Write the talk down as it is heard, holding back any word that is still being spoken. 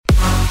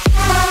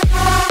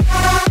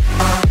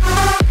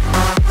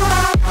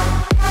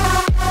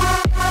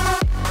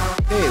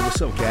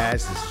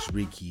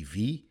Ricky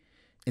V,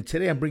 and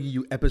today I'm bringing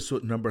you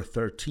episode number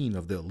 13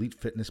 of the Elite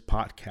Fitness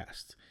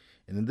Podcast.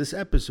 And in this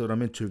episode,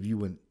 I'm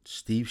interviewing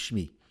Steve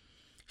Schmee.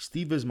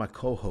 Steve is my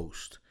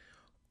co-host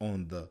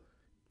on the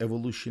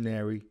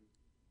Evolutionary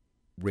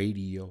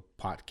Radio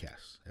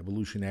Podcast,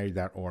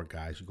 evolutionary.org,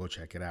 guys. You go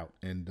check it out.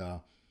 And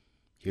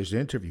here's the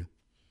interview.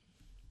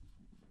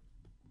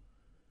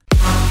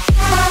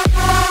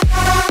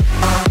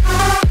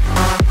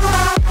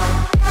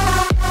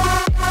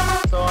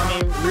 So,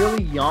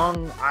 really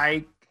young,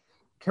 I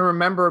can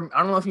remember,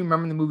 I don't know if you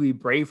remember the movie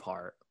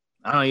Braveheart.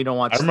 I know you don't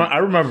watch I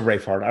remember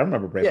Braveheart. I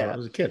remember Braveheart. Yeah. I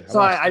was a kid.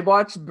 I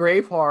watched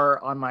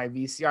Braveheart on my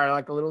VCR,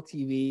 like a little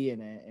TV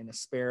in a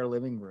spare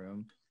living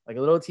room, like a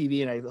little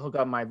TV, and I hook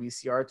up my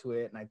VCR to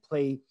it, and I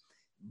play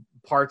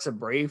parts of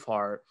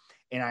Braveheart,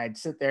 and I'd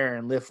sit there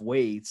and lift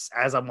weights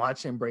as I'm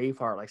watching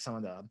Braveheart, like some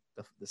of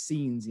the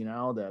scenes,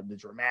 the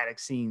dramatic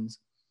scenes,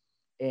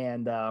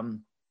 and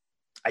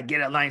I get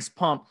a nice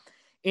pump.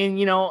 And,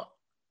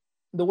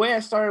 the way I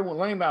started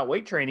learning about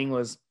weight training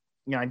was,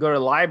 I go to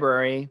the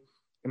library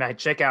and I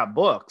check out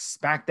books.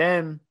 Back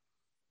then,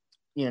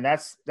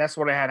 that's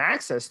what I had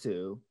access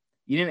to.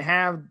 You didn't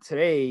have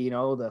today,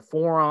 the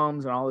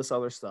forums and all this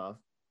other stuff.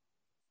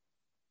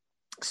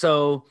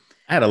 So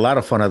I had a lot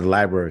of fun at the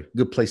library.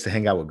 Good place to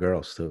hang out with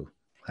girls too.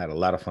 I had a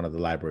lot of fun at the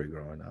library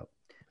growing up.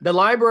 The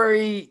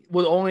library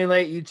would only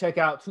let you check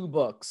out 2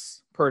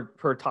 books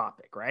per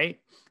topic, right?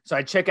 So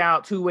I check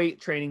out 2 weight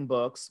training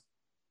books,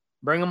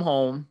 bring them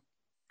home,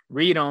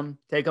 read them,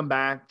 take them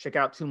back, check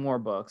out 2 more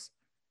books.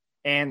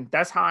 And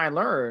that's how I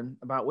learned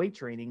about weight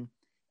training.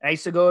 I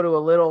used to go to a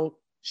little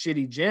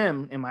shitty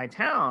gym in my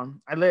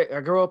town. I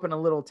grew up in a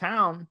little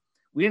town.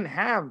 We didn't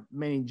have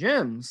many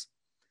gyms.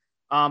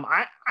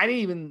 I didn't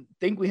even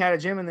think we had a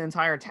gym in the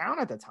entire town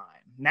at the time.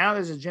 Now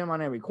there's a gym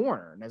on every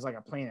corner. There's like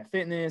a Planet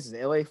Fitness,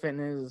 there's LA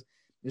Fitness.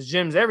 There's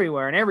gyms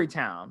everywhere in every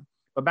town.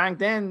 But back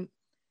then,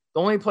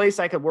 the only place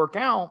I could work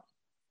out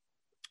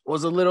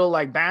was a little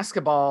like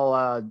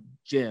basketball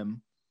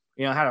gym.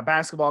 I had a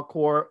basketball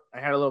court.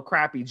 I had a little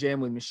crappy gym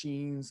with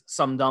machines,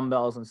 some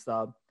dumbbells and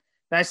stuff.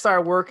 Then I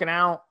started working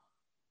out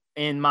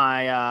in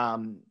my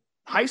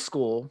high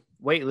school,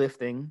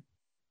 weightlifting.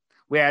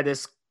 We had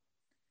this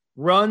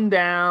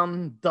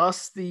rundown,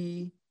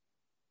 dusty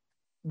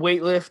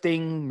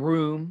weightlifting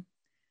room,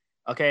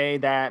 okay,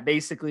 that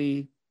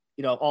basically,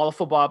 all the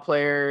football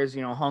players,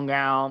 hung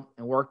out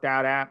and worked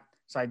out at.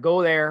 So I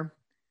go there,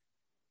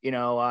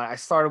 I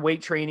started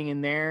weight training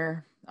in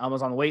there. I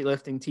was on the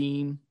weightlifting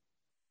team.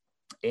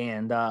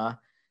 And, I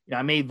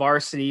made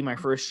varsity my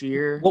first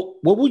year.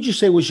 What would you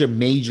say was your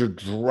major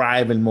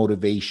drive and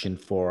motivation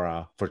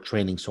for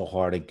training so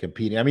hard and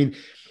competing? I mean,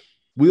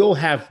 we all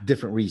have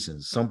different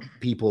reasons. Some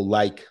people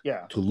like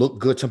to look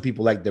good. Some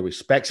people like the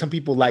respect. Some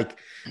people like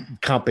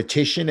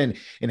competition, and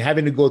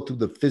having to go through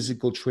the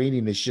physical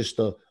training is just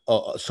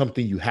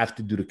something you have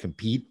to do to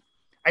compete.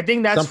 I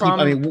think that's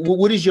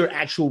what is your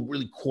actual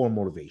really core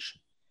motivation?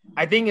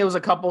 I think it was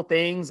a couple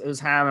things. It was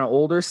having an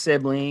older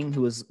sibling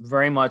who was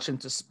very much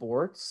into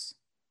sports.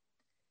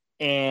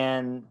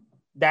 And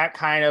that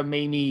kind of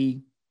made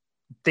me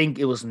think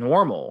it was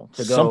normal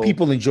to go. Some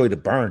people enjoy the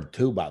burn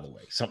too, by the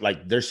way.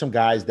 There's some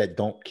guys that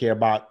don't care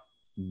about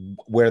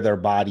where their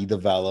body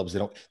develops.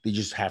 They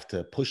just have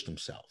to push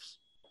themselves.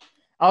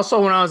 Also,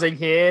 when I was a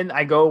kid,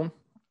 I go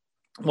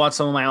watch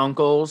some of my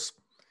uncles.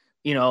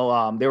 They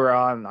were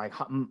on like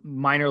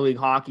minor league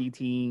hockey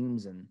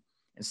teams and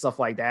stuff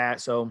like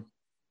that. So,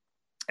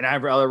 and I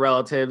have other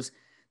relatives,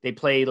 they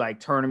played like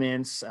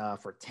tournaments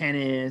for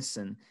tennis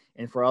and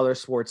for other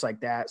sports like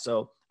that.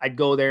 So I'd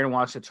go there and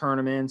watch the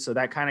tournament. So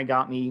that kind of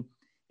got me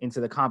into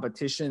the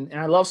competition.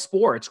 And I love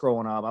sports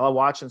growing up. I love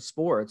watching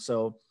sports.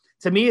 So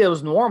to me, it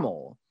was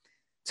normal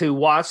to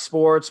watch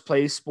sports,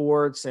 play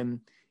sports. And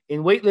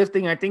in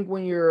weightlifting, I think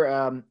when you're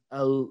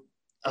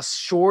a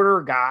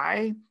shorter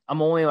guy,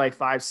 I'm only like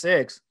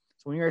 5'6". So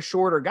when you're a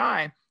shorter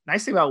guy,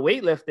 nice thing about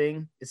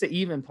weightlifting, it's an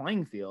even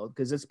playing field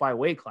because it's by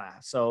weight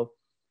class. So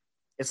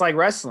it's like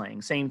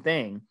wrestling, same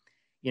thing.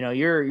 You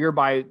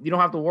don't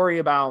have to worry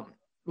about,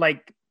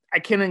 like, I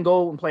couldn't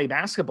go and play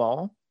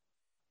basketball.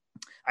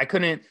 I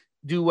couldn't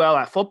do well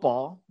at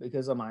football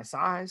because of my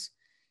size,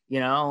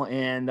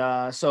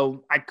 and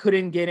so I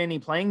couldn't get any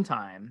playing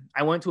time.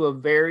 I went to a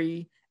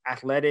very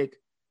athletic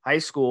high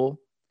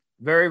school,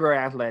 very, very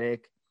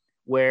athletic,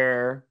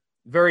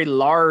 very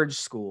large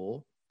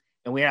school.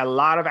 And we had a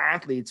lot of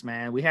athletes,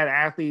 man. We had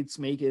athletes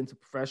make it into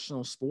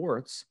professional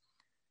sports.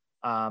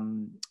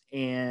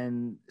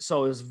 And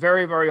so it was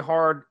very, very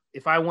hard.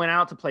 If I went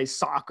out to play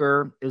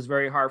soccer, it was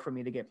very hard for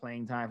me to get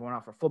playing time. If I went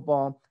out for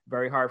football,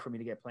 very hard for me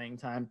to get playing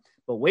time.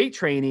 But weight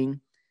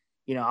training,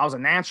 I was a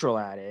natural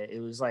at it.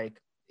 It was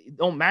like, it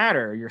don't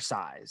matter your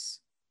size.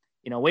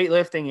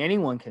 Weightlifting,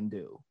 anyone can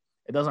do.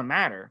 It doesn't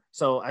matter.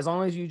 So as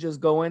long as you just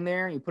go in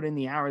there, you put in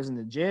the hours in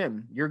the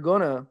gym, you're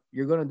gonna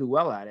do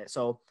well at it.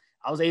 So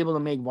I was able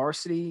to make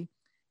varsity,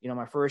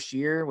 my first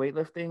year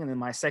weightlifting. And then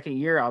my second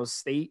year, I was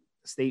state.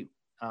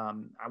 I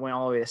went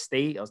all the way to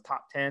state. I was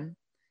top 10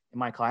 in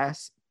my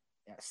class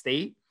at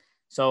state.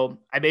 So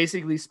I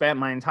basically spent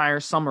my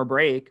entire summer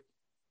break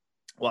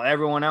while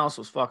everyone else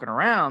was fucking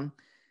around.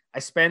 I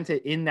spent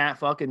it in that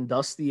fucking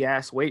dusty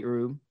ass weight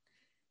room.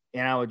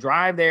 And I would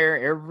drive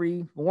there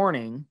every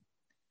morning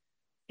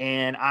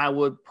and I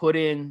would put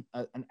in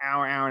an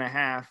hour, hour and a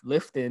half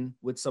lifting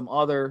with some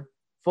other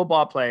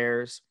football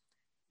players.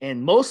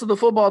 And most of the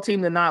football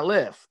team did not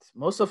lift.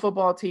 Most of the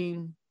football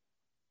team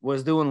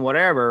was doing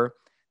whatever.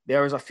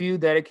 There was a few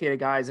dedicated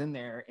guys in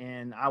there,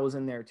 and I was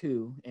in there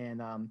too.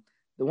 And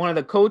one of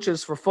the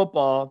coaches for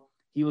football,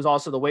 he was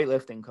also the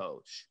weightlifting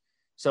coach.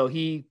 So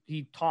he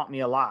taught me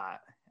a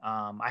lot.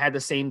 I had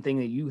the same thing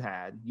that you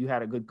had. You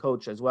had a good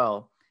coach as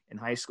well in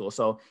high school.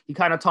 So he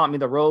kind of taught me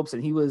the ropes,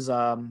 and he was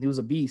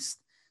a beast.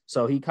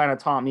 So he kind of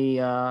taught me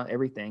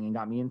everything and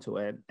got me into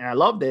it. And I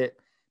loved it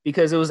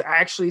because it was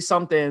actually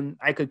something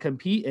I could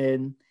compete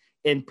in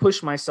and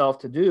push myself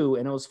to do.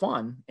 And it was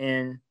fun.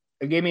 And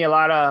it gave me a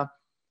lot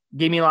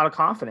of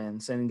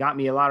confidence and got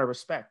me a lot of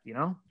respect, you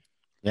know?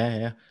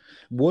 Yeah.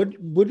 What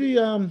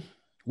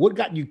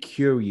got you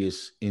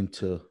curious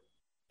into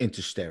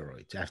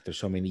steroids after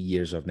so many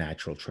years of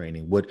natural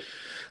training? Do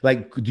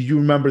you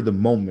remember the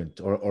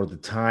moment or the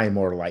time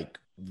or like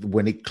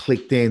when it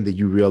clicked in that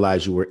you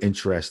realized you were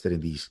interested in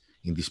these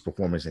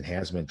performance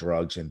enhancement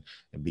drugs and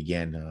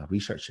began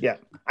researching? Yeah.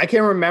 I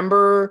can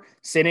remember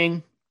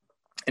sitting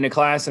in a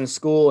class in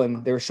school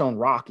and they were showing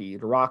Rocky,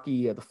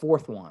 the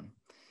fourth one.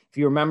 If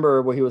you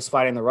remember where he was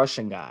fighting the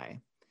Russian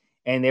guy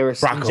and they were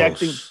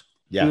injecting.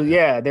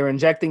 They were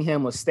injecting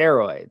him with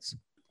steroids.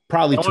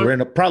 Probably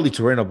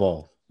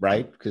Turinabol,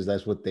 right? Because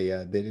that's what they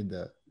did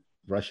in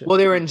Russia. Well,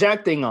 they were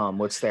injecting them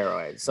with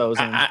steroids. So it was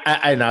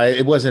I know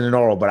it wasn't an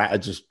oral, but I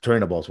just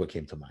Turinabol is what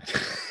came to mind.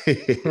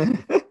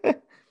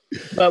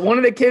 But one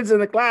of the kids in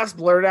the class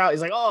blurted out,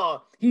 he's like,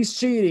 "Oh, he's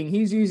cheating.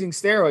 He's using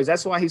steroids.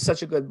 That's why he's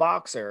such a good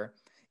boxer."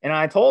 And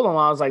I told him,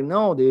 I was like,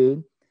 "No,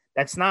 dude,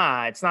 it's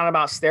not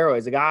about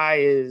steroids. The guy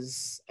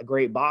is a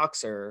great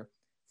boxer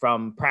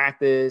from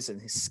practice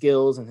and his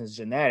skills and his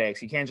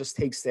genetics. You can't just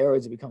take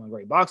steroids to become a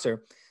great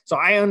boxer." So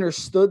I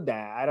understood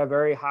that. I had a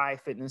very high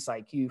fitness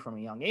IQ from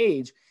a young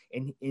age,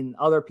 and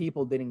other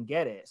people didn't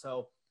get it.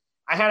 So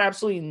I had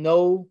absolutely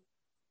no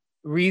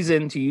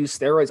reason to use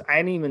steroids. I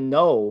didn't even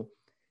know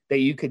that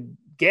you could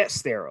get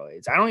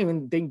steroids.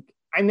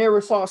 I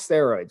never saw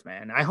steroids,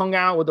 man. I hung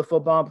out with the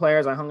football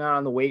players. I hung out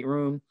in the weight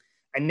room.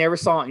 I never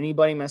saw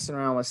anybody messing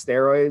around with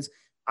steroids.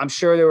 I'm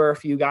sure there were a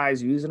few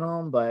guys using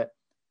them, but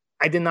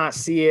I did not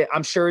see it.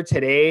 I'm sure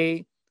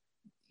today,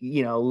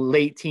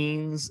 late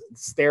teens,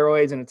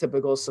 steroids in a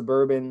typical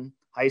suburban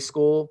high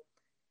school,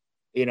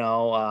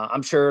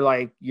 I'm sure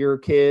like your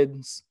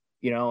kids,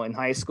 in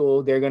high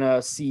school, they're going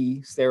to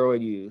see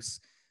steroid use.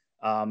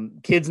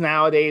 Kids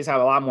nowadays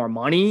have a lot more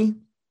money.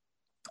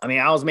 I mean,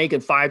 I was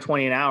making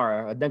 $5.20 an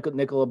hour, a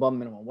nickel above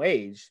minimum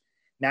wage.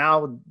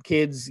 Now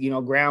kids,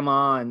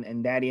 grandma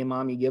and daddy and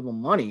mommy give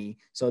them money.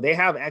 So they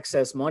have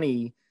excess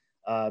money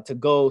to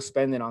go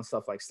spend it on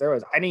stuff like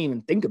steroids. I didn't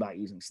even think about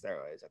using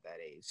steroids at that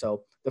age.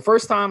 So the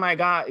first time I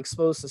got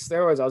exposed to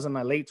steroids, I was in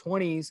my late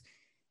 20s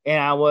and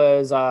I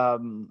was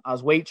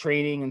weight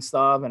training and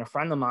stuff. And a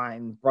friend of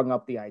mine brought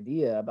up the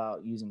idea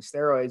about using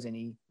steroids and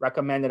he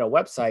recommended a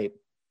website.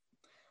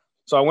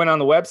 So I went on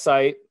the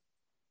website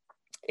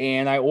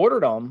and I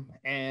ordered them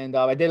and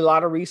I did a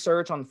lot of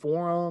research on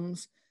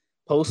forums,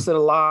 posted a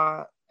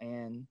lot,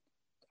 and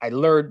I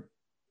learned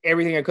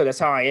everything I could. That's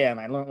how I am.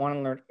 I want to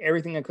learn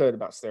everything I could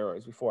about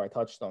steroids before I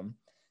touch them.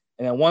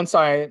 And then once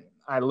I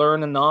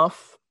learned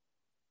enough,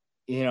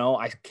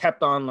 I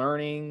kept on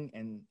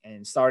learning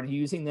and started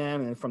using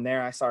them. And from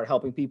there, I started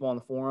helping people on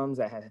the forums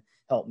that had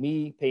helped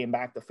me, paying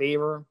back the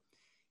favor.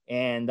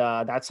 And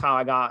that's how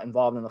I got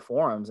involved in the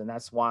forums. And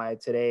that's why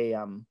today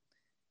I'm,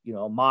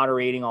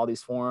 moderating all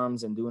these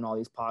forums and doing all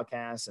these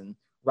podcasts and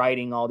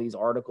writing all these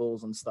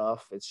articles and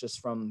stuff.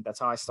 That's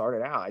how I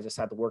started out. I just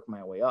had to work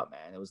my way up,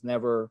 man. There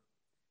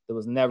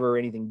was never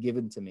anything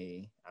given to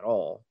me at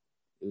all.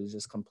 It was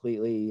just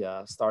completely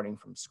starting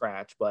from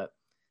scratch, but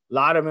a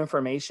lot of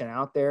information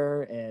out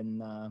there.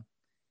 And a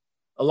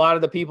lot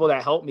of the people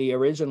that helped me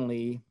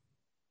originally,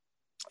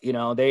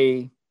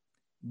 they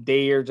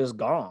are just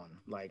gone.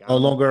 Like no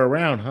longer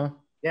around, huh?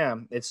 Yeah.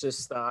 It's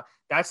just,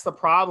 that's the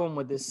problem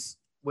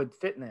with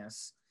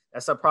fitness.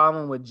 That's the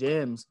problem with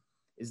gyms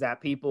is that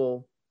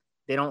people,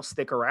 they don't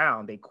stick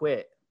around. They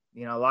quit.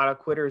 A lot of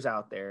quitters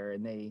out there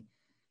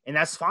and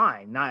that's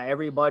fine. Not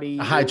everybody.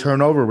 A high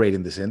turnover rate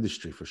in this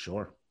industry for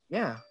sure.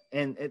 Yeah.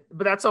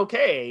 But that's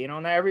okay.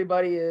 Not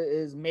everybody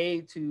is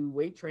made to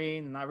weight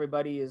train and not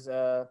everybody is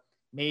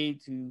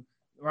made to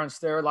run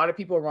steroids. A lot of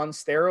people run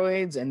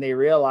steroids and they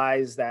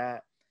realize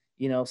that,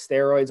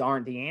 steroids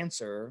aren't the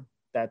answer,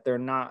 that they're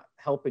not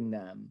helping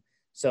them.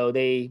 So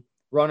they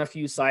run a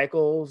few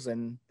cycles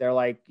and they're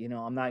like,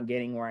 I'm not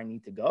getting where I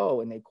need to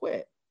go, and they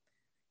quit.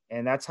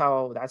 And that's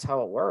how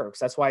it works.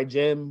 That's why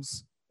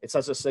gyms, it's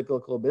such a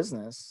cyclical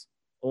business,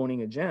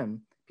 owning a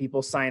gym.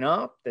 People sign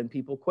up, then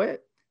people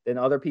quit. Then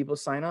other people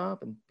sign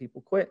up and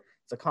people quit.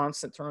 It's a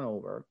constant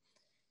turnover.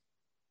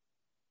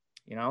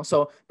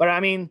 So, but I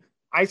mean,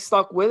 I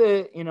stuck with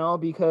it,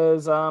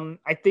 because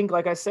I think,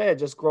 like I said,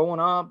 just growing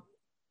up,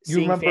 You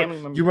seeing remember?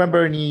 family members. You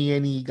remember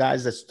any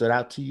guys that stood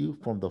out to you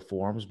from the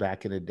forums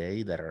back in the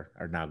day that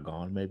are now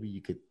gone? Maybe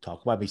you could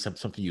talk about maybe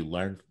something you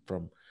learned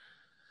from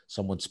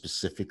someone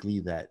specifically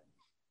that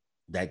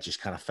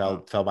just kind of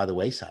fell by the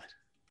wayside.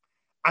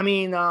 I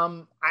mean,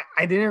 I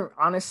didn't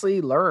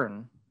honestly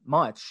learn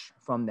much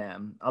from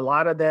them. A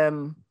lot of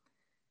them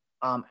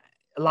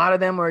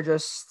were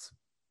just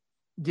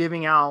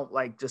giving out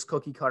like just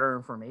cookie cutter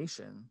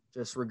information,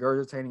 just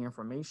regurgitating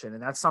information.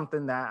 And that's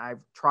something that I've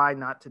tried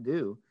not to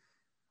do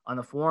on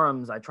the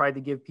forums. I tried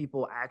to give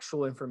people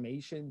actual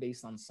information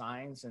based on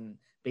science and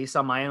based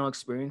on my own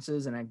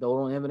experiences and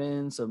anecdotal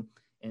evidence and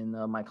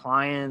my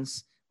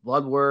clients,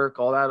 blood work,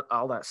 all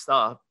that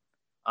stuff.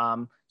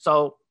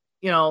 So,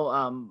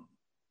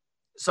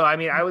 so I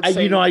mean, I would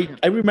say,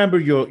 I remember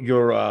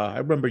I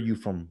remember you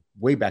from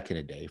way back in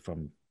the day,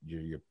 from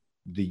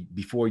the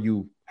before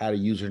you had a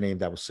username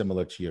that was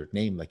similar to your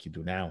name like you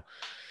do now.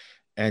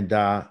 And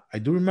I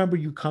do remember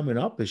you coming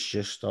up as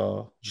just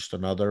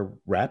another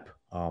rep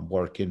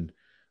working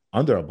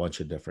under a bunch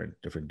of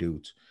different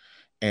dudes,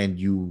 and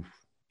you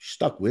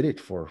stuck with it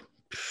for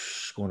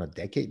going a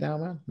decade now,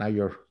 man. Now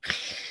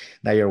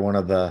you're one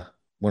of the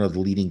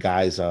leading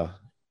guys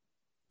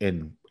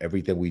in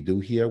everything we do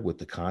here with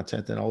the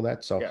content and all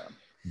that. So yeah.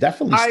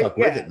 definitely stuck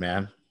with it,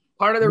 man.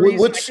 Part of the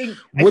reason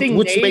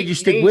what's made you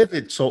stick with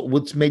it? So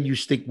what's made you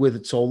stick with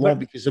it so long?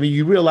 Because I mean,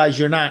 you realize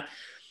you're not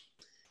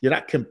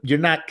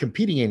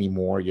competing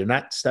anymore. You're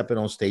not stepping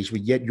on stage,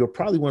 but yet you're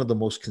probably one of the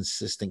most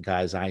consistent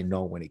guys I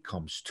know when it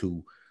comes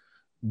to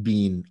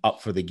being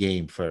up for the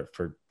game, for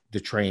the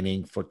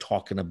training, for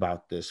talking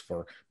about this,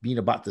 for being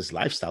about this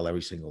lifestyle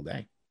every single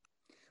day.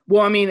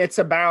 Well, I mean, it's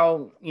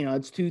about,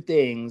 it's two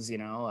things,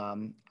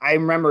 I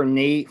remember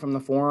Nate from the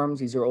forums.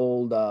 He's your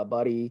old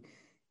buddy.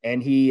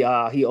 And he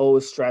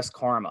always stressed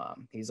karma.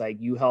 He's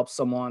like, you help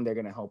someone, they're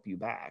going to help you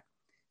back.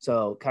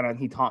 So kind of,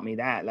 he taught me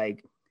that.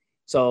 Like,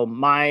 so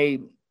my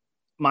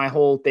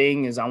whole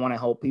thing is I want to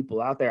help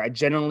people out there. I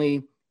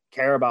genuinely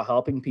care about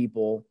helping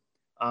people.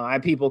 I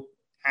have people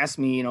ask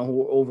me,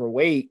 who are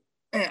overweight.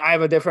 I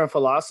have a different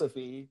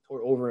philosophy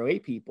toward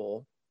overweight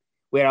people.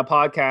 We had a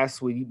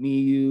podcast with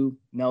me, you,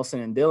 Nelson,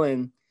 and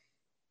Dylan.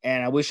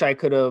 And I wish I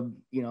could have,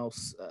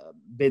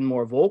 been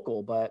more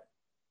vocal, but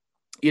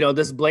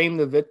this blame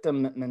the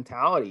victim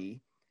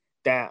mentality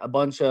that a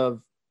bunch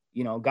of,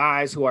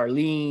 guys who are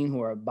lean,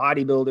 who are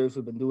bodybuilders,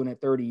 who've been doing it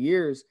 30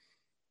 years,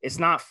 it's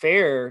not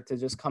fair to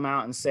just come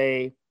out and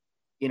say,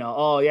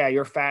 oh yeah,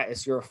 you're fat,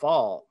 it's your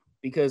fault,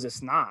 because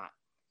it's not.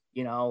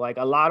 Like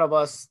a lot of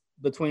us,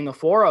 between the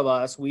four of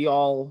us, we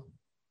all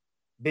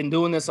been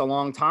doing this a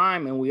long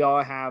time, and we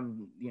all have,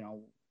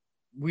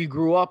 we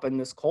grew up in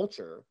this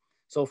culture.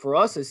 So for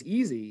us, it's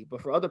easy,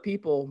 but for other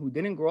people who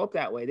didn't grow up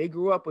that way, they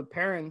grew up with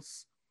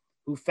parents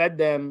who fed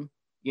them,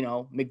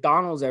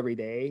 McDonald's every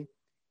day,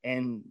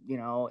 and,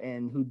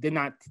 and who did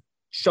not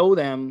show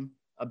them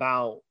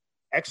about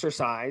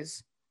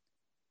exercise.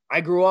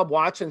 I grew up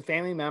watching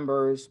family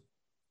members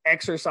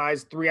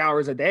exercise 3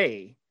 hours a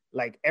day,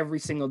 like every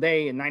single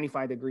day in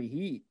 95-degree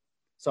heat.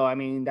 So, I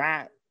mean,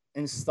 that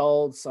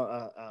installed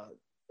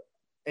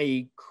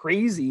a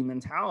crazy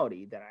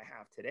mentality that I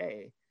have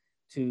today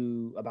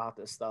about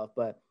this stuff.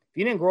 But if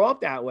you didn't grow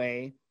up that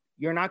way,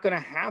 you're not going to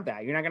have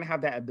that. You're not going to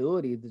have that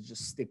ability to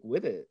just stick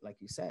with it. Like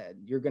you said,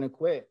 you're going to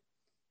quit,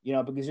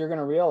 because you're going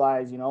to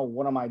realize,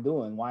 what am I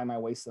doing? Why am I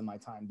wasting my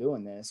time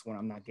doing this when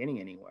I'm not getting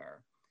anywhere?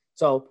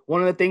 So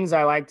one of the things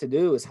I like to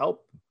do is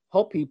help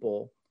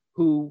people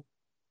who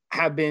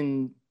have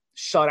been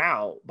shut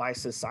out by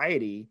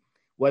society,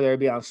 whether it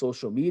be on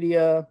social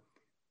media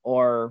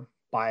or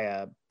by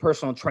a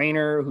personal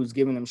trainer who's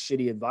giving them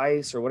shitty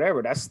advice or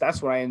whatever.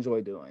 That's what I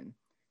enjoy doing.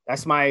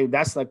 That's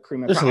like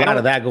cream. There's a lot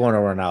of that going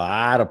around now. A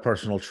lot of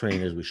personal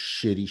trainers with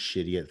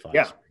shitty advice.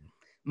 Yeah.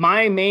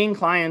 My main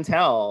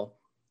clientele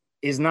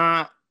is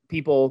not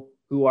people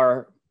who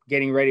are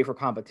getting ready for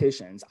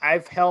competitions.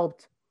 I've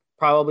helped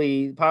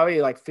probably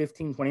like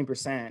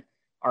 15-20%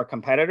 are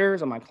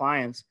competitors of my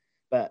clients,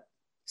 but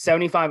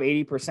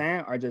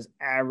 75-80% are just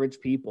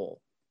average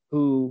people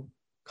who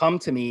come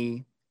to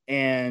me,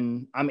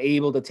 and I'm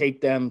able to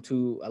take them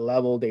to a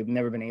level they've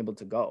never been able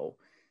to go,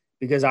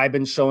 because I've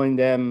been showing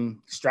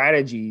them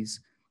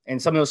strategies,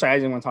 and some of those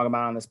strategies I want to talk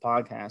about on this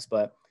podcast,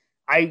 but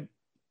I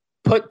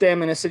put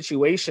them in a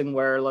situation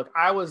where, look,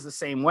 I was the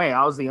same way.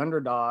 I was the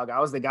underdog. I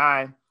was the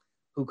guy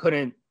who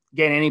couldn't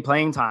get any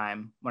playing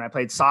time. When I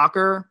played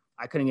soccer,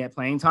 I couldn't get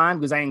playing time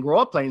because I didn't grow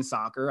up playing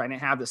soccer. I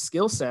didn't have the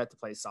skill set to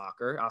play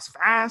soccer. I was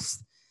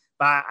fast,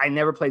 but I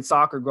never played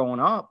soccer growing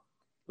up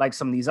like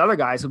some of these other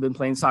guys who've been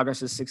playing soccer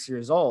since 6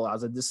 years old. I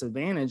was a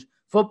disadvantage.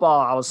 Football,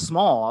 I was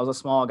small. I was a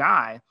small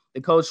guy.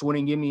 The coach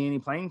wouldn't give me any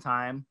playing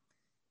time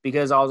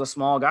because I was a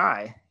small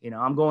guy.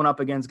 I'm going up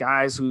against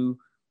guys who,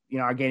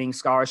 are getting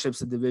scholarships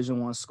to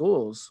Division I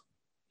schools.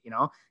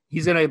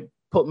 He's going to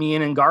put me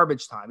in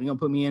garbage time. He's going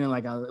to put me in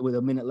with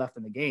a minute left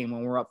in the game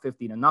when we're up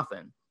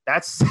 50-0.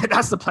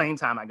 That's the playing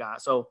time I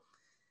got. So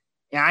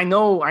And I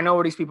know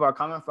where these people are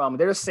coming from.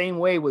 They're the same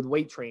way with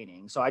weight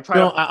training. So I try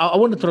You know, to. I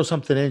want to throw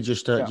something in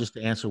Yeah. just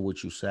to answer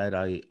what you said.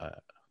 I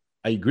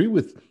agree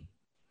with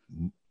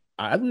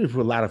I agree with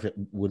a lot of it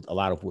with a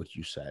lot of what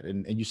you said,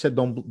 and you said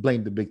don't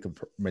blame the victim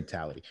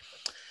mentality.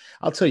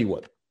 I'll tell you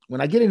what. When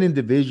I get an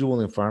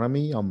individual in front of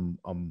me,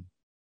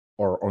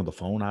 or on the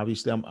phone,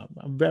 obviously,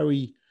 I'm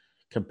very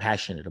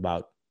compassionate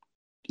about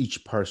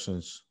each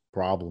person's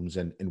problems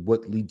and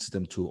what leads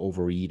them to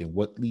overeat and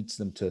what leads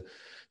them to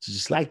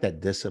just lack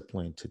that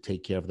discipline to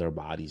take care of their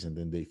bodies, and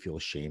then they feel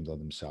ashamed of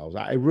themselves.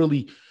 I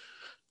really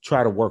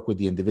try to work with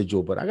the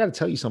individual, but I got to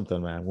tell you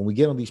something, man. When we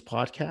get on these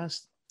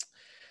podcasts,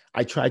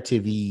 I try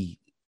to be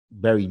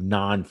very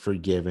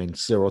non-forgiving,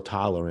 zero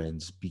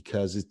tolerance,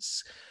 because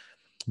it's,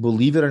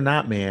 believe it or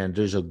not, man,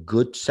 there's a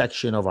good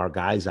section of our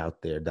guys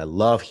out there that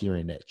love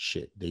hearing that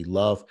shit. They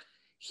love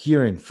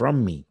hearing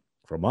from me,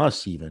 from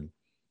us even,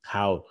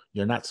 how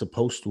you're not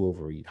supposed to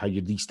overeat, how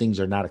these things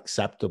are not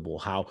acceptable,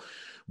 how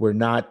we're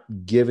not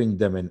giving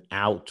them an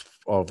out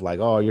of like,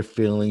 oh, your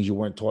feelings, you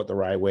weren't taught the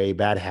right way,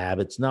 bad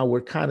habits. No,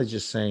 we're kind of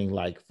just saying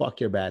like, fuck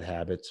your bad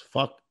habits,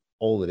 fuck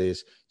all it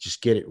is,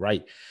 just get it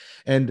right.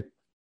 And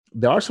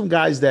there are some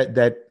guys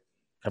that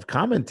have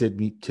commented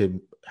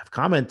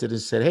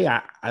and said, hey,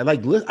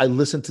 I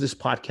listen to this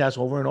podcast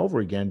over and over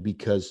again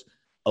because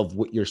of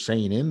what you're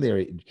saying in there.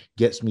 It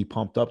gets me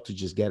pumped up to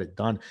just get it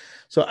done.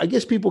 So I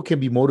guess people can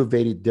be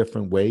motivated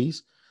different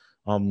ways.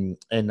 And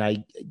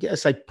I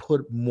guess I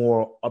put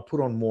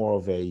on more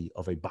of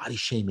a body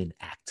shaming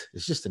act.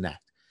 It's just an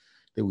act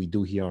that we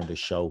do here on the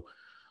show,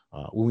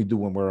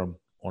 when we're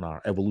on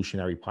our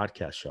evolutionary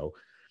podcast show,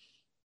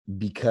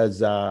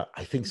 because I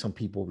think some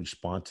people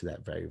respond to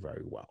that very,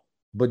 very well.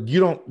 But you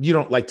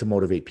don't like to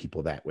motivate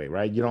people that way,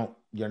 right? You're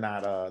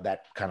not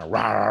that kind of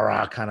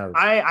rah kind of.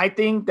 I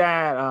think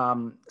that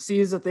see,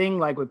 is the thing,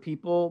 like with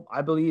people,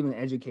 I believe in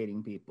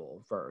educating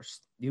people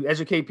first. You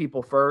educate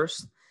people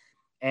first,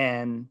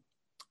 and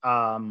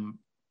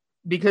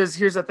because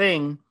here's the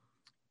thing,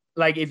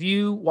 like if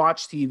you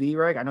watch TV,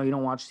 right? I know you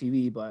don't watch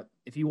TV, but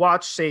if you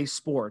watch, say,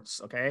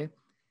 sports, okay,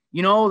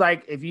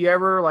 like if you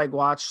ever like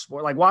watch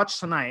sport, like watch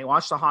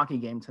the hockey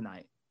game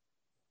tonight,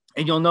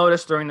 and you'll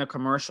notice during the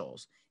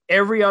commercials,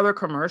 every other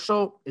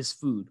commercial is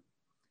food,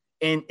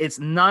 and it's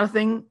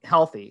nothing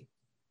healthy,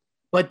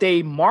 but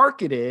they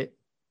market it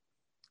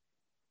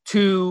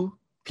to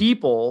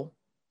people,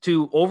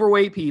 to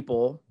overweight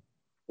people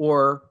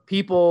or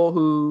people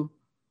who,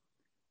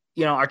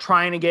 are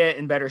trying to get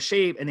in better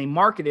shape, and they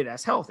market it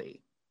as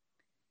healthy.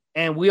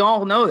 And we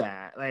all know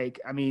that.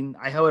 Like, I mean,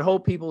 I would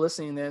hope people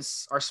listening to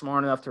this are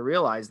smart enough to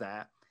realize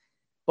that.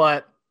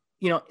 But,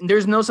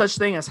 there's no such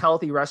thing as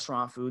healthy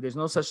restaurant food. There's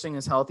no such thing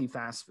as healthy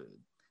fast food.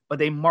 But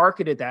they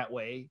market it that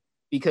way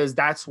because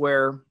that's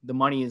where the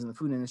money is in the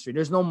food industry.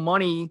 There's no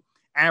money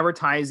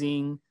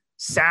advertising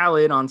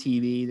salad on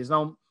TV. There's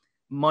no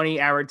money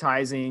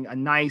advertising a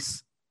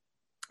nice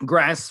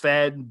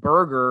grass-fed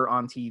burger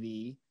on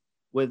TV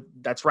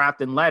that's wrapped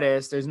in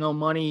lettuce. There's no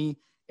money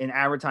in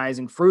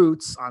advertising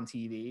fruits on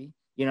TV,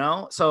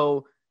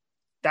 So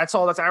that's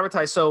all that's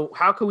advertised. So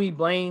how can we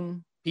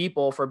blame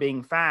people for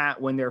being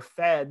fat when they're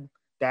fed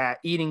that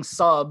eating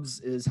subs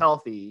is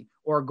healthy,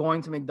 or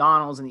going to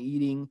McDonald's and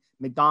eating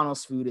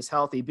McDonald's food is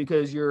healthy?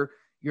 Because you're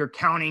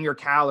counting your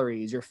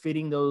calories, you're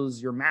fitting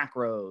your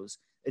macros.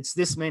 It's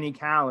this many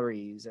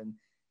calories,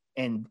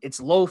 and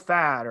it's low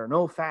fat or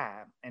no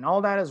fat, and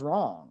all that is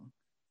wrong.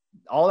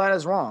 All that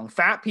is wrong.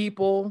 Fat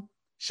people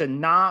should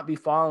not be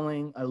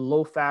following a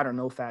low fat or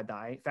no fat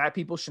diet. Fat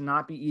people should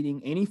not be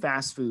eating any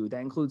fast food. That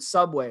includes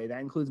Subway,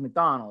 that includes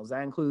McDonald's,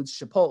 that includes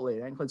Chipotle,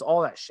 that includes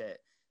all that shit.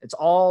 It's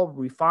all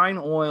refined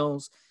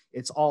oils.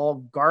 It's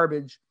all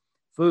garbage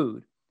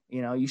food.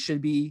 You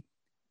should be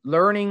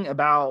learning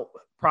about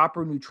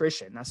proper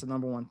nutrition. That's the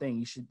number one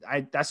thing.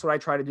 That's what I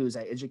try to do, is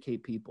I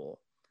educate people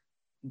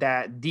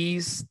that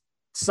these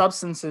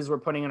substances we're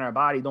putting in our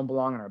body don't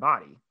belong in our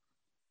body.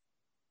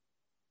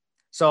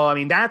 So, I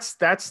mean, that's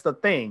the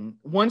thing.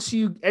 Once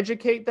you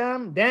educate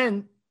them,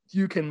 then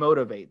you can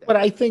motivate them. But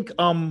I think,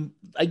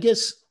 I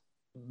guess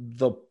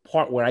the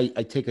part where I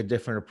take a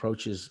different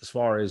approach is, as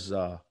far as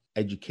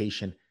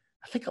education,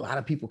 I think a lot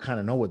of people kind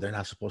of know what they're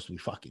not supposed to be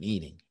fucking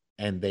eating,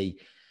 and they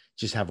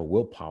just have a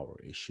willpower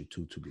issue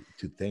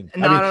to think.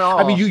 Not at all.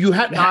 I mean, you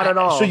have not at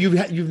all. So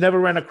you've never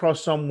ran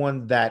across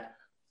someone that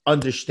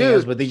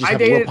understands, but they just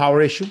have a willpower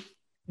issue.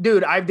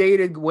 Dude, I've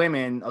dated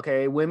women.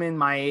 Okay, women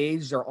my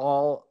age, they're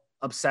all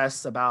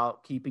obsessed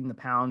about keeping the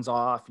pounds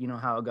off. You know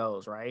how it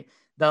goes, right?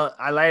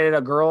 I dated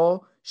a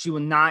girl. She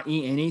would not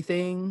eat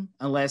anything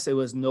unless it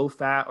was no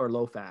fat or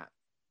low fat.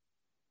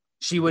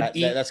 She would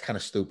eat. That's kind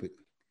of stupid.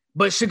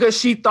 But because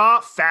she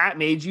thought fat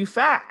made you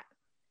fat.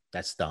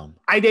 That's dumb.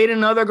 I dated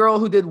another girl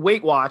who did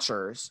Weight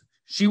Watchers.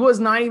 She was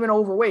not even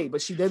overweight,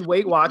 but she did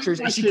Weight Watchers,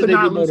 and she could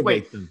not lose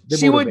weight.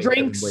 She would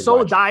drink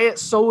diet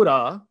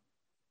soda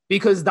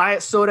because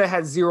diet soda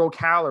has 0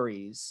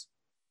 calories.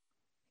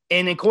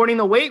 And according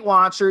to Weight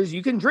Watchers,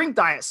 you can drink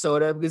diet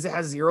soda because it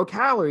has 0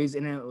 calories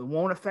and it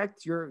won't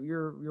affect your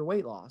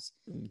weight loss.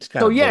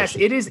 So yes,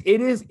 it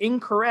is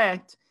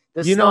incorrect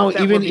The You know,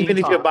 stuff that we're being even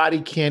if your taught.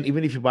 body can't,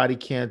 even if your body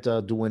can't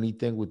do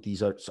anything with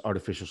these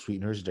artificial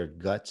sweeteners, their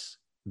guts,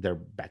 their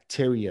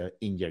bacteria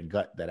in your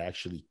gut that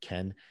actually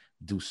can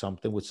do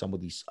something with some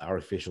of these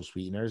artificial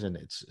sweeteners, and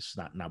it's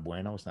not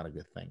bueno. It's not a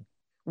good thing.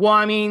 Well,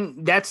 I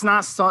mean, that's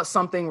not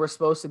something we're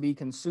supposed to be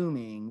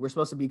consuming. We're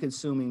supposed to be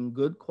consuming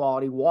good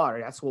quality water.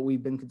 That's what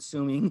we've been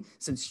consuming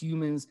since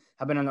humans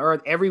have been on the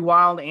earth. Every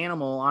wild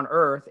animal on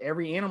earth,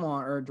 every animal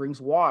on earth drinks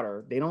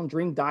water. They don't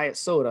drink diet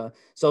soda.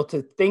 So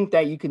to think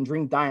that you can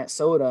drink diet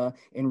soda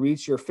and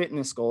reach your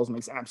fitness goals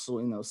makes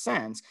absolutely no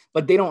sense.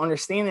 But they don't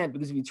understand that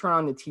because if you turn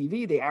on the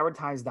TV, they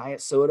advertise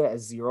diet soda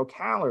as 0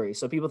 calories.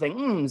 So people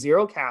think,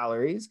 0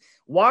 calories.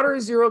 Water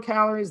is 0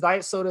 calories.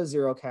 Diet soda is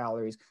 0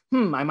 calories.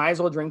 I might as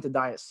well drink the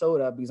diet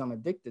soda because I'm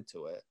addicted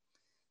to it.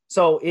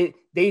 So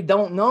they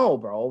don't know,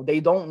 bro. They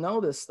don't know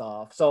this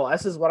stuff. So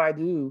this is what I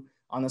do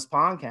on this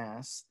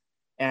podcast.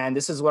 And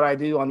this is what I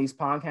do on these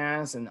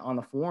podcasts and on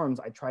the forums.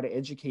 I try to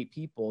educate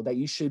people that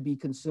you should be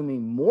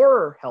consuming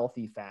more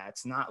healthy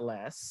fats, not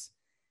less,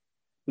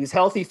 because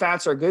healthy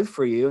fats are good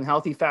for you and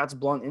healthy fats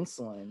blunt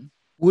insulin.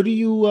 What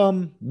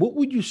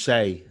would you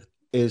say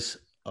is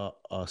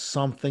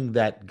something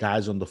that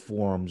guys on the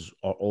forums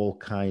are all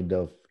kind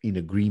of in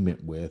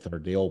agreement with, or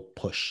they all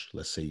push?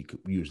 Let's say you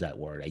could use that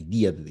word,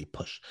 idea that they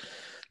push,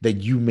 that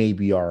you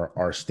maybe are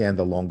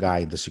standalone guy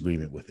in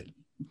disagreement with it.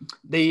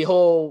 The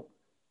whole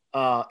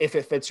if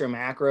it fits your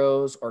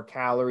macros or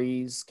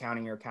calories,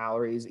 counting your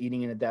calories,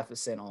 eating in a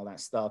deficit, and all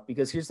that stuff.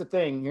 Because here's the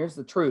thing, here's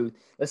the truth.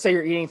 Let's say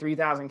you're eating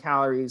 3,000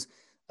 calories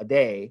a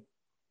day,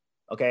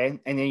 okay?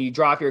 And then you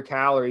drop your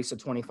calories to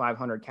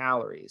 2,500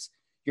 calories.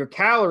 Your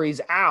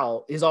calories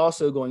out is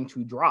also going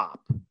to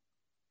drop.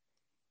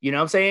 You know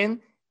what I'm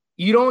saying?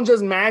 You don't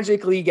just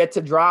magically get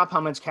to drop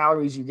how much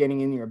calories you're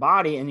getting in your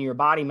body, and your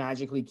body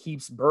magically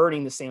keeps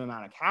burning the same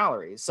amount of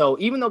calories. So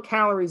even though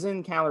calories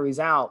in, calories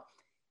out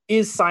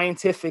is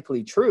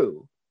scientifically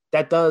true,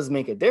 that does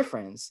make a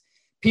difference.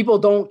 People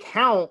don't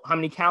count how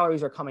many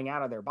calories are coming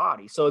out of their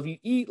body. So if you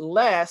eat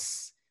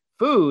less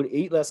food,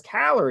 eat less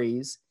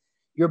calories,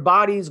 your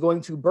body is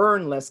going to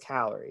burn less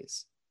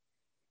calories.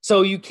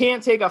 So you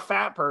can't take a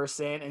fat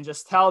person and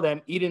just tell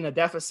them eat in a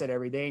deficit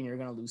every day and you're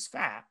going to lose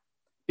fat.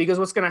 Because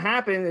what's going to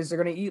happen is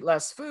they're going to eat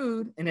less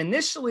food and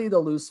initially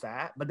they'll lose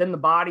fat, but then the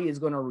body is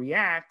going to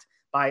react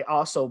by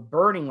also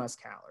burning less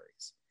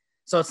calories.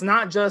 So it's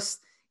not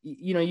just,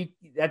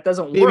 that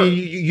doesn't work.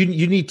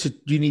 You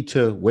need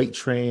to weight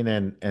train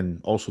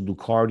and also do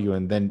cardio,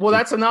 and then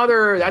that's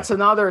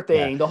another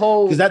thing. Yeah. The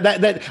whole, because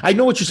that I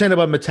know what you're saying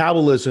about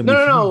metabolism.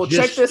 No.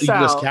 Check this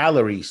out.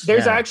 Calories.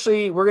 There's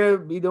actually, we're gonna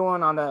be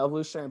doing on the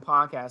Evolutionary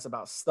Podcast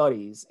about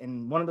studies,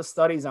 and one of the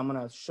studies I'm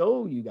gonna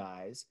show you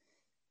guys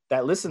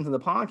that listen to the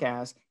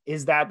podcast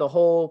is that the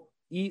whole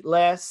eat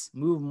less,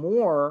 move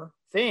more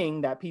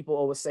thing that people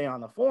always say on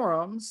the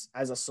forums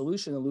as a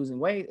solution to losing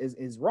weight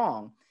is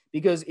wrong.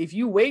 Because if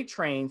you weight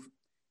train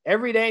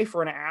every day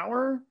for an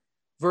hour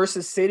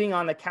versus sitting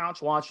on the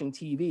couch watching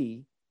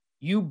TV,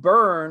 you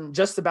burn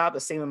just about the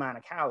same amount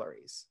of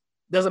calories.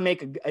 It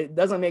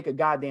doesn't make a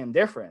goddamn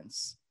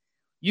difference.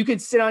 You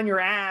could sit on your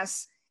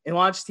ass and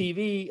watch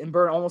TV and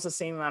burn almost the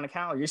same amount of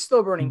calories. You're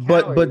still burning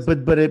calories.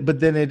 But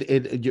then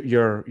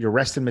your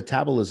rest and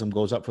metabolism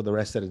goes up for the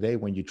rest of the day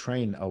when you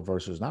train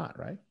versus not,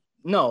 right?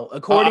 No,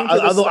 according to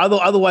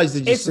otherwise,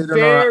 they just sit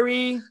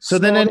very. So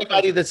then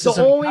anybody that's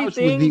the only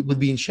thing would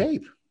be in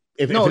shape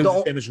if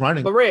it's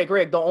running. But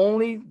Rick, the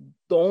only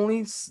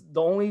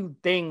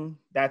thing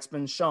that's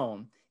been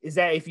shown is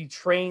that if you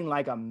train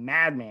like a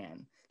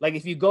madman, like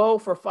if you go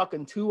for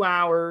fucking 2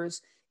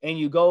 hours and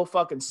you go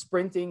fucking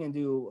sprinting and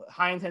do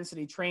high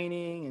intensity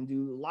training and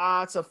do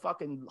lots of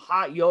fucking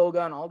hot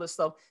yoga and all this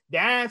stuff,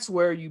 that's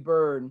where you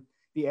burn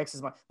the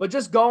excess. But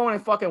just going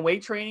and fucking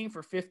weight training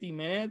for 50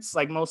 minutes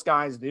like most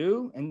guys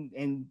do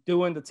and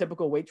doing the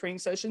typical weight training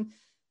session,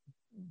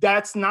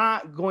 that's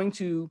not going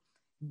to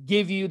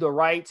give you the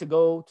right to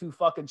go to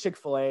fucking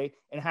Chick-fil-A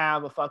and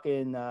have a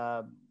fucking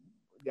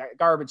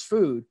garbage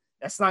food.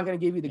 That's not going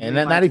to give you the, and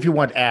not if you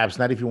want abs,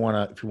 not if you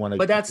want to.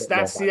 But that's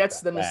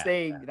the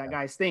mistake that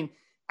guys think.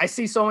 I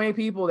see so many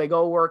people, they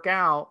go work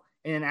out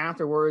and then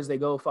afterwards they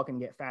go fucking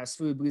get fast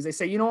food because they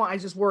say, you know what, I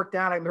just worked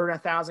out, I burned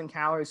 1,000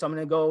 calories, so I'm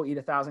going to go eat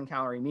 1,000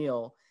 calorie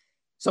meal.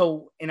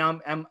 So, and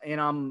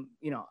I'm,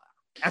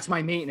 that's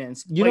my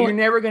maintenance. You're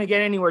never going to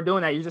get anywhere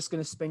doing that. You're just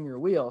going to spin your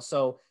wheel.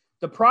 So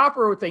the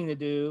proper thing to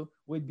do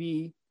would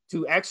be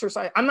to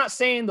exercise. I'm not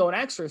saying don't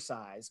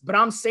exercise, but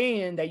I'm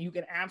saying that you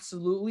can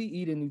absolutely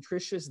eat a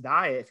nutritious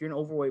diet if you're an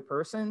overweight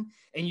person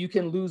and you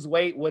can lose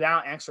weight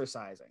without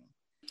exercising.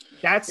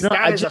 That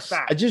is a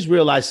fact. I just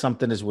realized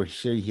something as we're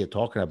here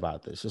talking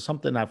about this. It's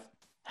something I've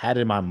had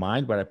in my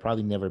mind, but I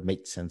probably never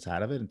made sense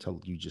out of it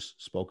until you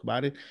just spoke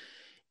about it.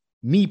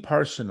 Me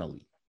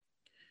personally,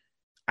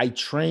 I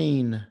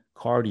train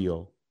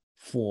cardio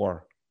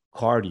for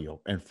cardio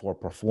and for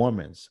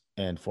performance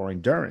and for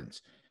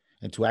endurance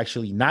and to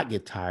actually not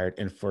get tired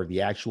and for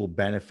the actual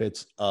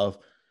benefits of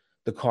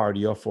the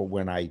cardio for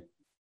when I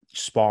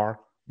spar,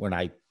 when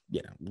I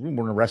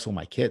wrestle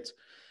my kids.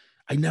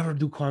 I never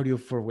do cardio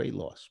for weight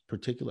loss,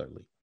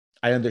 particularly.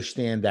 I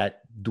understand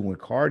that doing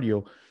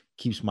cardio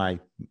keeps my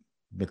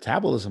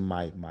metabolism,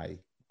 my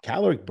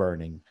caloric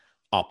burning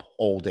up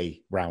all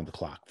day round the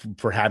clock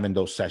for having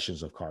those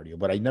sessions of cardio.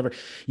 But I never,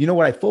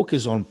 what I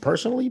focus on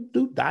personally,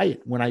 do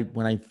diet. When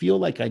I feel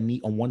like I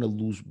want to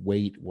lose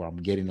weight, where I'm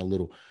getting a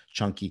little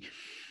chunky,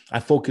 I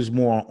focus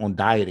more on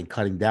diet and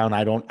cutting down.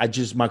 My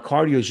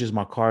cardio is just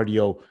my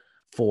cardio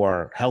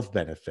for health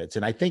benefits.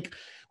 And I think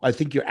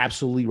you're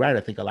absolutely right. I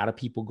think a lot of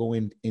people go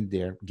in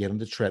there, get on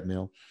the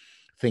treadmill,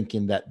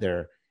 thinking that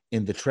they're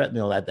in the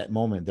treadmill at that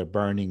moment, they're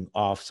burning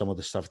off some of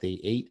the stuff they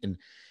ate. And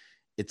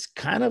it's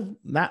kind of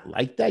not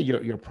like that.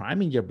 You're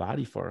priming your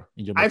body for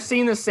I've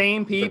seen the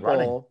same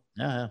people.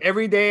 Yeah.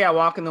 Every day I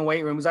walk in the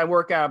weight room because I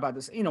work out about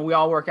this. We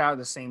all work out at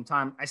the same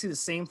time. I see the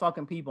same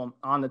fucking people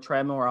on the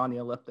treadmill or on the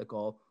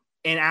elliptical.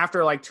 And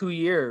after like 2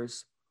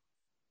 years,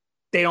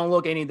 they don't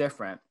look any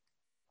different.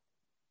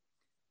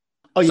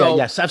 Oh, yeah,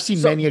 yes. I've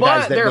seen many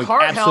guys that make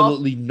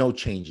absolutely no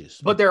changes.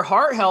 But their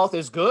heart health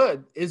is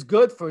good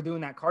for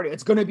doing that cardio.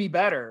 It's going to be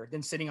better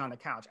than sitting on the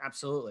couch.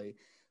 Absolutely.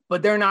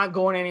 But they're not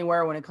going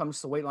anywhere when it comes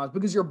to weight loss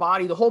because your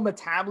body, the whole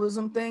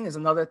metabolism thing is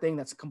another thing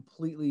that's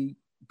completely,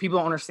 people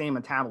don't understand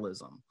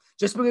metabolism.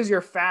 Just because you're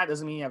fat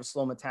doesn't mean you have a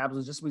slow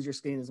metabolism. Just because you're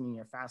skinny doesn't mean you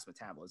have fast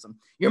metabolism.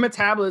 Your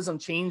metabolism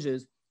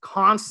changes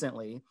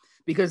constantly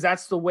because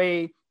that's the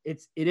way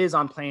it is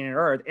on planet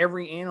Earth.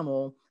 Every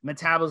animal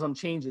metabolism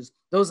changes.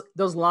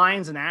 Those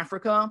lions in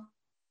Africa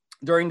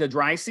during the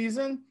dry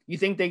season, you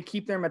think they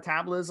keep their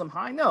metabolism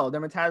high? No,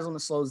 their metabolism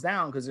slows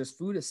down because there's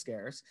food is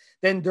scarce.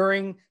 Then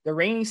during the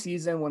rainy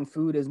season, when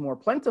food is more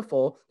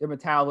plentiful, their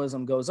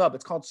metabolism goes up.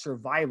 It's called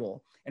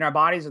survival. And our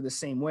bodies are the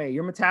same way.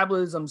 Your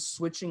metabolism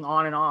switching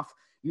on and off.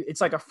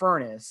 It's like a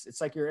furnace.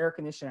 It's like your air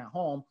conditioner at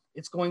home.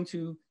 It's going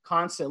to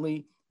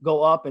constantly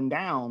go up and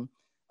down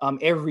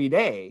every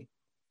day.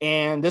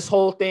 And this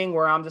whole thing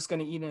where I'm just going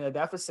to eat in a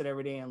deficit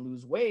every day and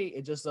lose weight,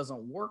 it just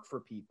doesn't work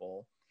for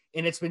people.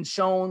 And it's been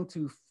shown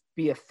to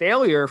be a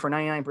failure for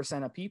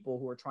 99% of people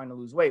who are trying to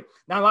lose weight.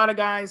 Now, a lot of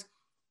guys,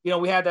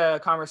 we had a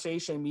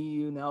conversation, me,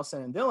 you,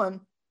 Nelson, and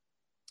Dylan.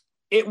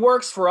 It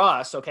works for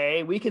us,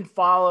 okay? We can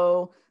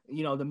follow,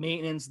 the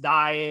maintenance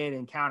diet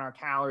and count our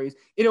calories.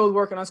 It'll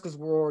work on us because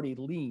we're already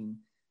lean,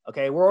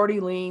 okay? We're already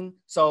lean,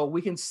 so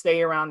we can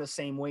stay around the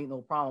same weight,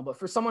 no problem. But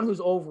for someone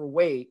who's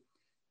overweight,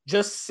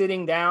 just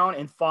sitting down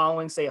and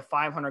following, say, a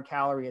 500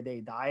 calorie a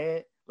day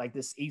diet, like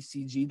this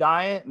HCG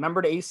diet.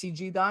 Remember the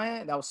HCG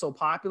diet that was so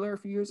popular a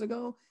few years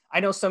ago?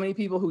 I know so many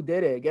people who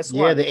did it. Guess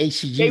what? Yeah, the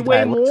HCG they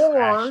weigh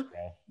more.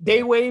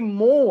 They weigh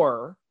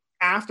more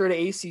after the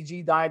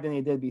HCG diet than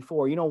they did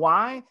before. You know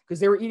why? Because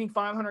they were eating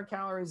 500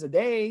 calories a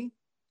day,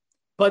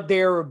 but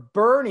they're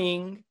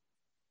burning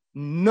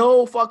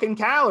no fucking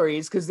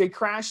calories because they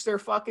crashed their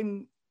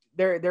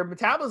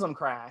metabolism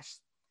crashed.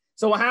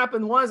 So what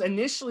happened was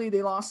initially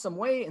they lost some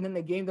weight and then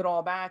they gained it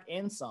all back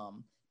and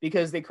some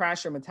because they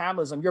crashed their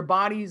metabolism. Your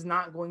body's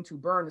not going to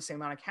burn the same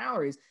amount of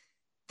calories.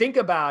 Think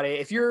about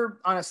it. If you're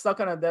stuck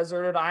on a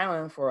deserted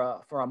island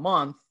for a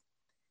month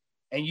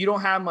and you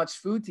don't have much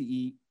food to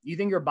eat, you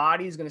think your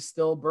body is going to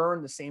still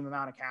burn the same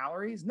amount of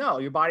calories? No,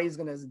 your body is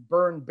going to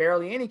burn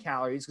barely any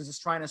calories because it's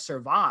trying to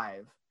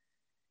survive.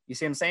 You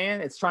see what I'm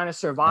saying? It's trying to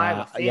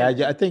survive. Yeah,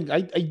 I think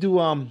I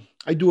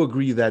do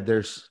agree that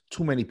there's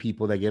too many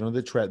people that get on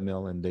the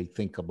treadmill and they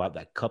think about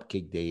that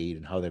cupcake they ate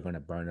and how they're going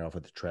to burn it off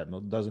at the treadmill.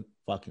 It doesn't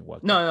fucking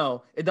work.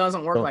 No, it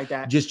doesn't work like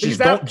that. Just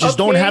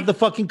don't have the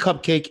fucking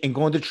cupcake and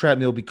go on the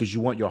treadmill because you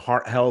want your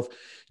heart health.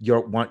 You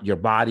want your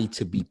body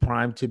to be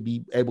primed to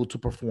be able to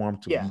perform,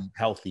 to be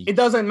healthy. It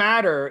doesn't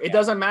matter. It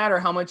doesn't matter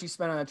how much you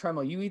spend on a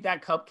treadmill. You eat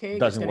that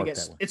cupcake,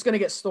 it's going to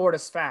get stored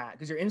as fat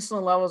because your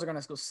insulin levels are going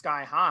to go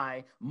sky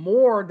high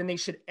more than they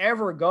should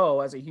ever go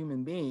as a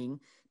human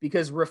being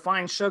because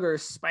refined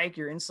sugars spike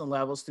your insulin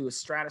levels to a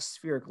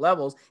stratospheric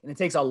levels and it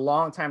takes a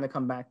long time to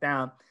come back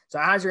down. So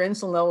as your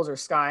insulin levels are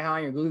sky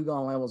high, your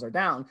glucagon levels are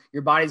down,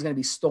 your body's going to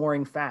be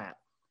storing fat.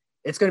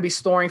 It's going to be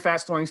storing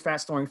fat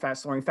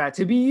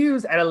to be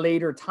used at a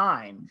later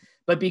time.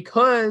 But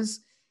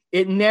because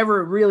it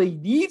never really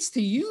needs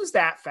to use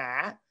that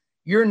fat,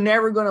 you're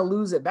never going to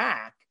lose it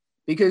back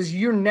because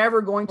you're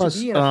never going to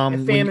be in a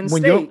famine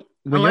state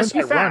unless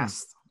you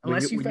fast.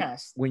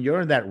 When you're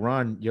in that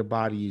run, your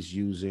body is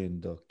using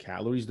the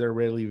calories that are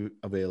readily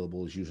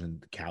available, is using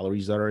the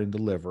calories that are in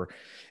the liver,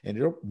 and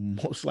it'll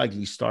most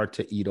likely start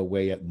to eat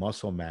away at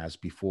muscle mass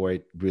before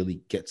it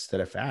really gets to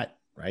the fat,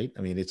 right?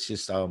 I mean, it's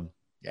just the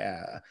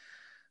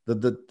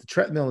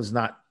treadmill is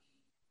not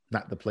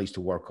the place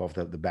to work off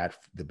the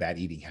bad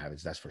eating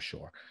habits, that's for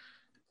sure.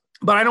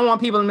 But I don't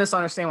want people to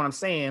misunderstand what I'm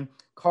saying.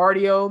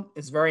 Cardio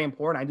is very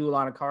important. I do a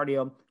lot of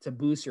cardio to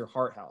boost your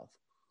heart health.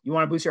 You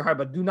want to boost your heart,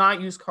 but do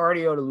not use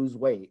cardio to lose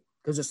weight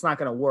because it's not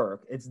going to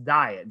work. It's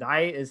diet.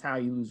 Diet is how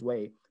you lose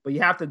weight, but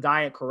you have to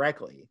diet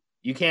correctly.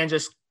 You can't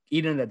just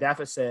eat in a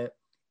deficit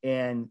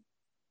and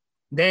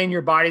then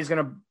your body's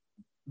going to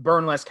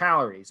burn less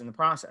calories in the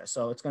process.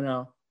 So it's going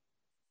to,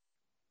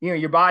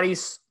 your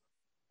body's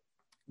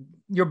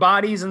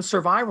in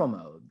survival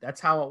mode.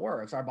 That's how it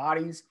works. Our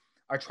bodies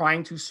are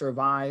trying to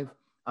survive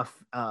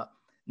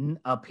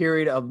a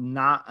period of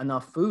not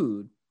enough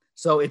food.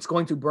 So it's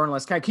going to burn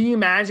less. Can you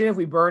imagine if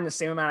we burn the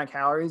same amount of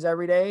calories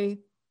every day?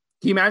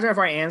 Can you imagine if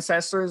our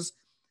ancestors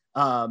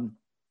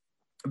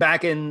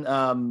back in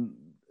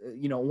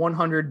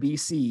 100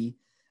 BC,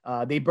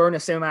 they burn the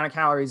same amount of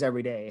calories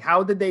every day?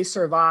 How did they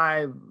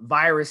survive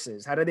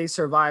viruses? How did they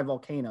survive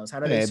volcanoes? How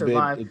did they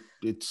survive?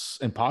 It's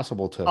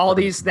impossible to all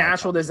these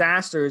natural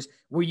disasters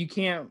where you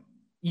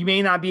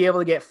may not be able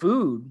to get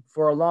food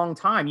for a long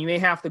time. You may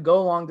have to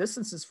go long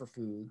distances for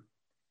food.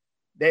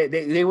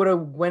 They would have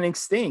went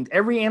extinct.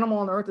 Every animal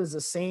on earth is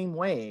the same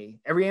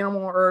way. Every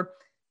animal on earth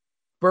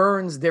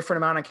burns different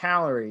amount of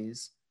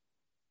calories,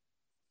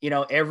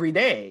 every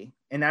day.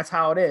 And that's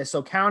how it is.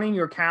 So counting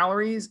your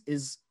calories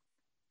is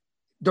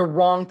the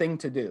wrong thing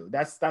to do.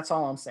 That's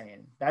all I'm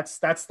saying.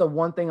 That's the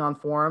one thing on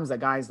forums that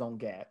guys don't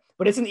get.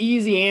 But it's an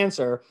easy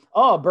answer.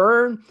 Oh,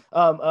 burn,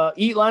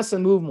 eat less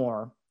and move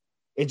more.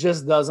 It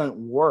just doesn't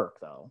work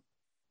though,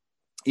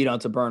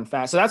 to burn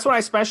fat. So that's what I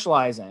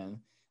specialize in.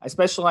 I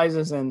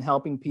specialize in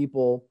helping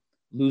people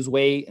lose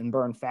weight and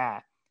burn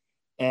fat.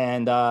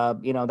 And,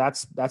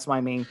 that's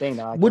my main thing.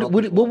 What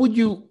would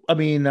you,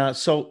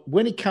 so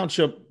when it counts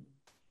your,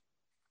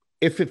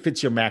 if it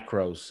fits your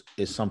macros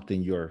is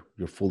something you're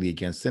fully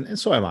against. And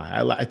so am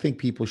I. I think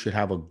people should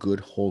have a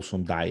good,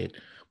 wholesome diet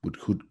with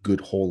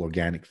good whole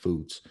organic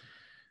foods.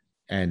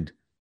 And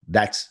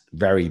that's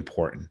very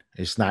important.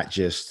 It's not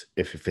just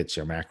if it fits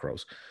your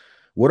macros.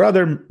 What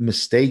other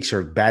mistakes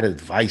or bad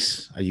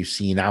advice are you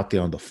seeing out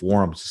there on the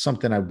forums? It's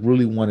something I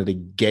really wanted to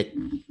get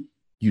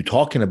you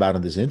talking about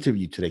in this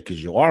interview today,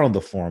 because you are on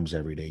the forums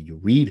every day. You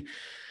read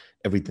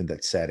everything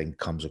that's said and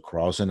comes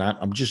across. And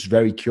I'm just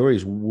very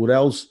curious, what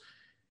else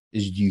do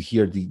you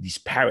hear these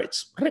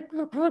parrots,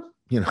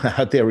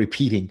 out there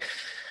repeating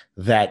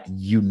that,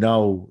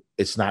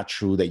 it's not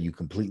true, that you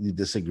completely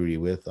disagree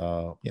with?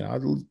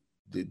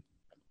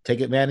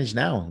 Take advantage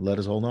now and let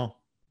us all know.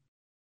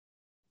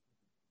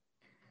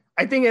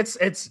 I think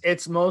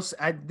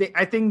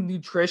I think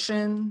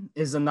nutrition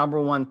is the number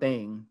one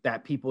thing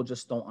that people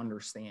just don't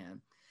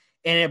understand.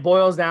 And it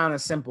boils down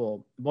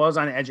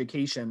to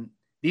education.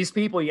 These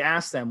people, you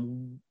ask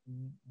them,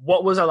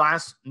 what was the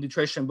last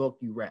nutrition book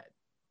you read?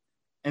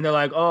 And they're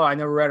like, oh, I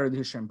never read a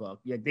nutrition book.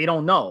 Yeah, they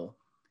don't know,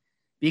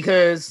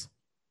 because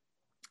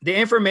the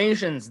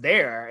information's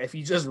there. If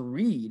you just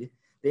read,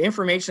 the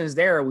information is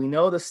there. We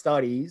know the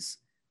studies.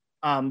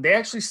 They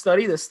actually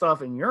study this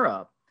stuff in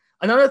Europe.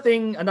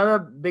 Another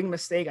big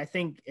mistake, I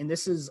think, and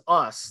this is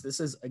us.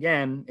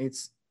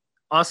 It's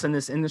us in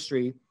this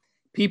industry.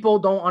 People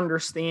don't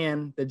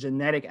understand the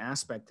genetic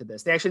aspect to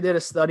this. They actually did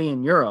a study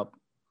in Europe.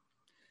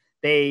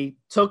 They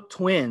took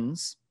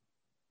twins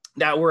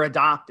that were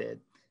adopted.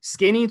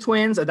 Skinny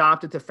twins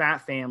adopted to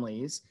fat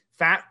families.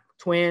 Fat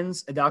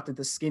twins adopted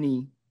to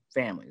skinny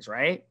families,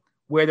 right?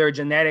 Where their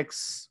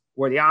genetics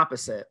were the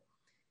opposite.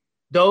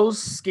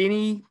 Those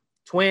skinny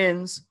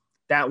twins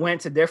that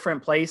went to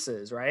different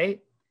places, right?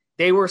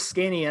 They were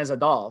skinny as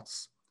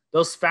adults.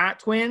 Those fat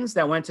twins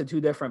that went to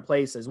two different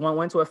places, one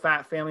went to a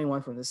fat family,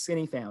 one from the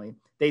skinny family,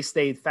 they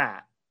stayed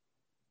fat.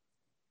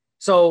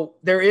 So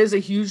there is a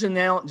huge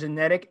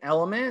genetic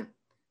element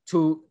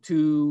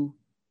to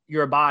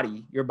your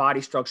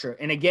body structure.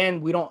 And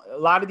again, a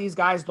lot of these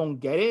guys don't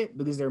get it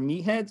because they're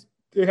meatheads.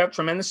 They have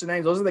tremendous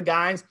genetics. Those are the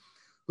guys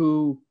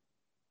who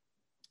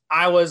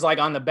I was like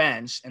on the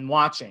bench and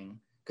watching,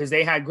 because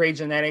they had great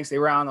genetics. They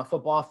were on the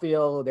football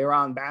field. They were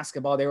on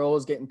basketball. They were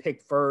always getting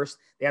picked first.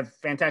 They have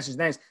fantastic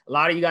genetics. A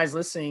lot of you guys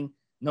listening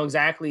know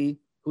exactly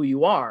who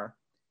you are.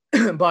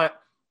 But,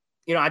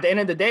 at the end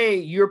of the day,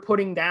 you're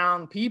putting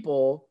down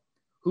people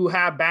who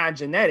have bad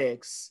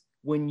genetics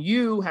when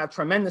you have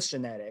tremendous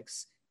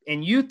genetics,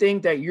 and you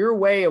think that your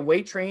way of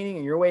weight training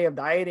and your way of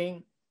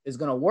dieting is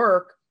going to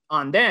work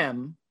on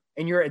them,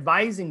 and you're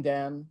advising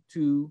them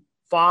to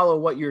follow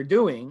what you're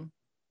doing.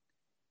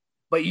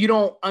 But you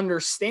don't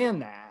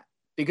understand that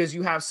because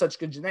you have such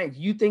good genetics.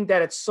 You think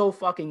that it's so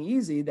fucking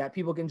easy that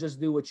people can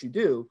just do what you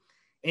do.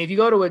 And if you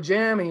go to a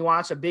gym and you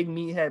watch a big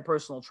meathead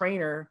personal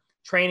trainer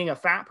training a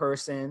fat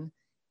person,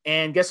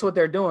 and guess what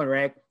they're doing,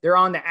 Rick? They're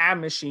on the ab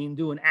machine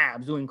doing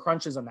abs, doing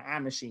crunches on the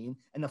ab machine.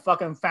 And the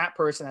fucking fat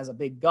person has a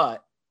big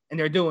gut and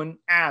they're doing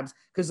abs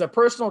because the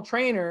personal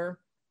trainer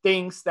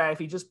thinks that if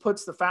he just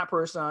puts the fat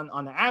person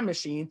on the ab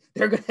machine,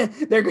 they're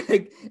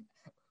gonna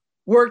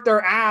work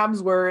their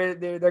abs where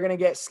they're going to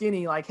get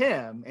skinny like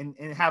him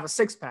and have a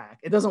six pack.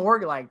 It doesn't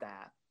work like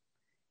that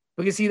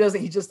because he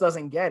just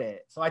doesn't get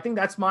it. So I think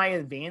that's my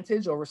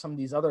advantage over some of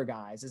these other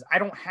guys is I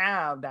don't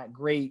have that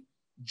great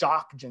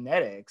jock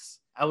genetics.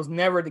 I was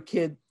never the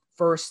kid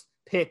first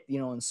picked,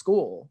 in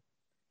school.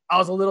 I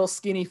was a little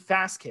skinny,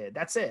 fast kid.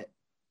 That's it,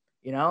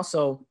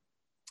 So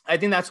I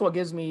think that's what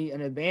gives me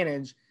an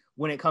advantage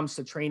when it comes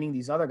to training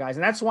these other guys.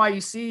 And that's why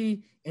you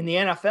see in the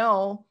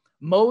NFL,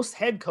 most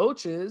head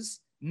coaches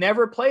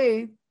never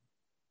played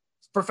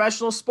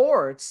professional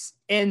sports.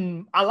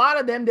 And a lot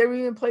of them never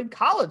even played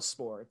college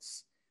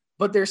sports,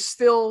 but they're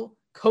still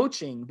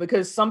coaching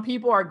because some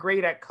people are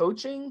great at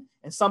coaching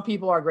and some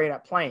people are great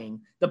at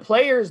playing. The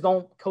players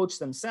don't coach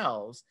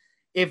themselves.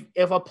 if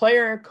a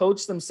player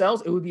coached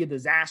themselves, it would be a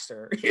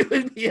disaster. It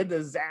would be a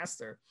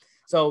disaster.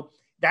 So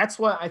that's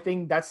what I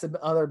think that's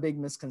the other big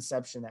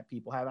misconception that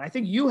people have. And I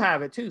think you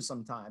have it too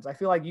sometimes. I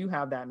feel like you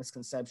have that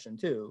misconception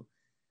too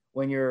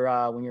when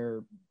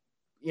you're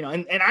you know,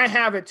 and I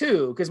have it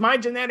too, because my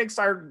genetics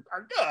are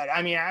good.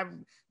 I mean, I have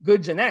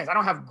good genetics. I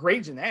don't have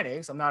great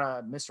genetics. I'm not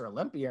a Mr.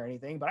 Olympia or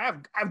anything, but I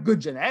have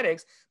good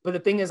genetics. But the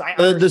thing is,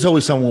 there's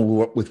always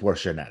someone with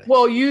worse genetics.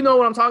 Well, you know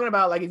what I'm talking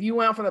about. Like if you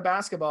went for the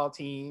basketball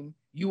team,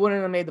 you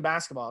wouldn't have made the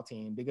basketball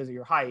team because of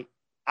your height.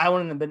 I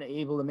wouldn't have been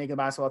able to make the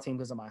basketball team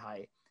because of my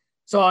height.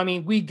 So, I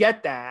mean, we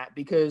get that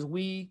because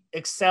we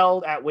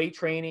excelled at weight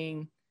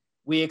training.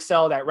 We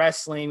excelled at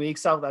wrestling. We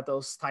excelled at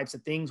those types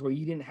of things where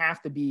you didn't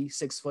have to be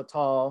 6 foot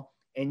tall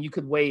and you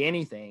could weigh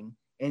anything.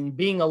 And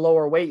being a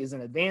lower weight is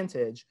an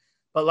advantage.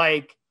 But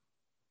like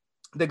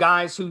the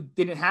guys who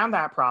didn't have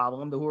that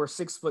problem, who were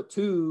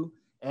 6'2"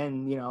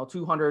 and, you know,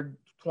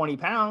 220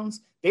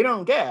 pounds, they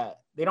don't get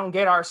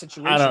our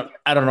situation.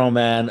 I don't know,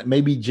 man.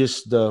 Maybe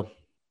just the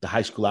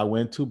high school I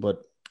went to,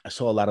 but I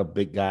saw a lot of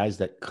big guys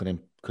that couldn't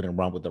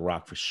run with the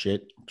rock for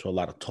shit. So a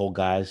lot of tall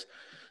guys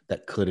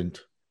that couldn't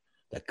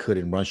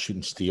run, shoot,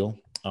 and steal.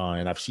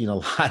 And I've seen a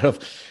lot of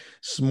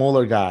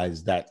smaller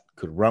guys that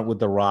could run with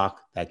the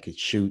rock, that could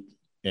shoot,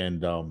 and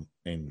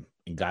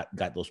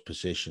got those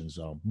positions.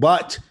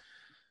 But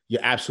you're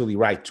absolutely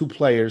right. 2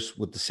 players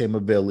with the same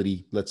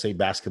ability. Let's say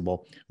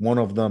basketball. One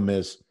of them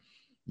is,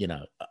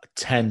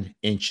 10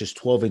 inches,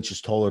 12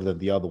 inches taller than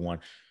the other one.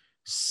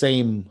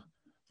 Same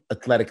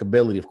athletic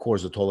ability. Of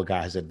course, the taller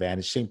guy has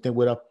advantage. Same thing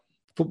with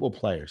football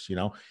players.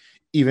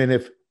 Even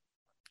if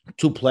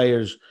 2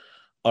 players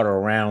are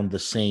around the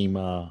same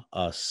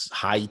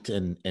height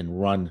and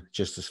run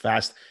just as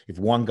fast, if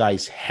one guy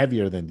is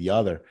heavier than the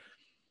other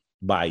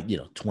by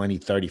 20,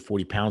 30,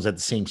 40 pounds at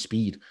the same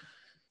speed,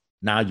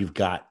 now you've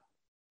got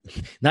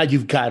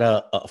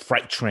a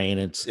freight train,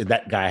 and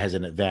that guy has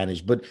an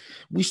advantage. But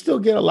we still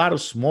get a lot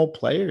of small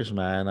players,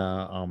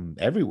 man,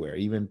 everywhere,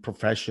 even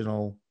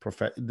professional.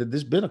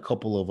 There's been a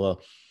couple of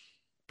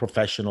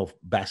professional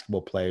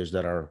basketball players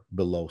that are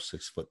below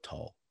 6 foot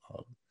tall.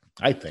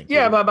 I think.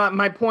 Yeah, but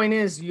my point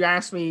is, you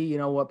asked me,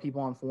 what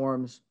people on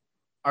forums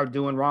are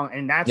doing wrong,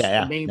 and that's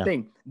the main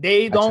thing.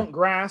 They don't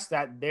grasp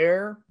that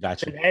their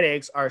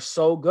genetics are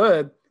so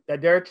good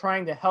that they're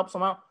trying to help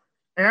someone out,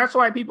 and that's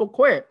why people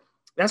quit.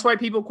 That's why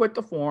people quit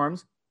the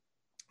forums.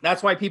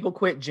 That's why people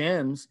quit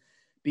gyms,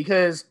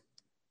 because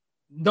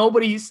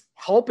nobody's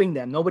helping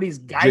them. Nobody's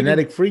guiding them.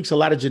 A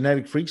lot of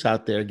genetic freaks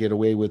out there get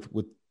away with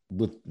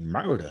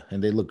murder,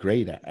 and they look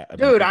great.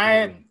 Dude, I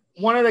had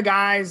one of the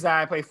guys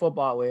that I play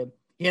football with.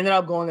 He ended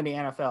up going to the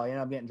NFL. He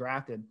ended up getting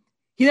drafted.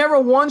 He never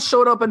once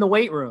showed up in the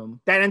weight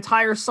room. That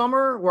entire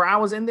summer where I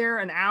was in there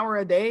an hour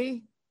a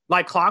day,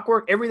 like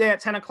clockwork, every day at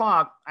 10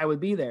 o'clock, I would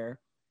be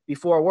there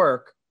before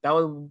work. I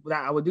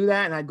would do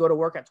that, and I'd go to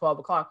work at 12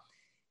 o'clock.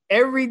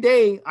 Every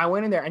day I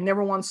went in there. I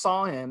never once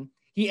saw him.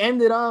 He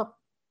ended up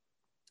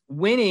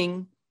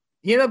winning.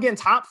 He ended up getting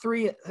top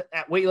 3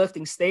 at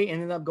weightlifting state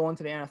and ended up going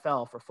to the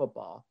NFL for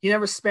football. He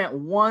never spent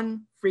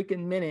one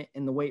freaking minute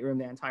in the weight room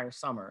the entire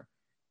summer.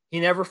 He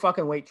never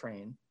fucking weight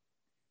trained.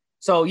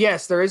 So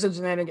yes, there is a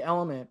genetic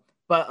element,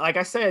 but like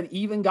I said,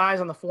 even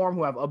guys on the forum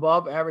who have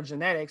above average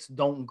genetics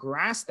don't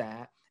grasp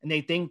that. And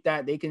they think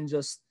that they can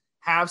just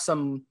have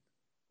some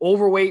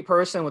overweight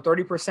person with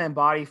 30%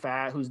 body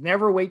fat who's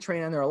never weight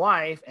trained in their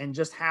life and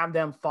just have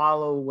them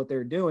follow what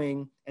they're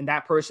doing, and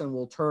that person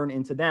will turn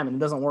into them. And it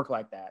doesn't work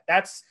like that.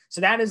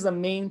 That is the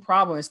main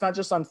problem. It's not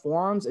just on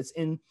forums. It's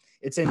in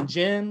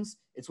gyms.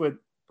 It's with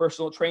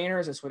personal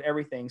trainers. It's with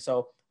everything.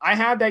 So I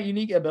have that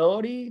unique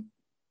ability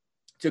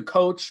to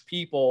coach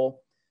people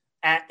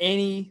at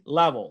any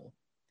level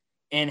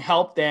and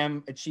help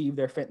them achieve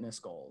their fitness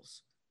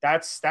goals.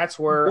 That's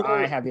where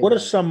I have. What are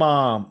some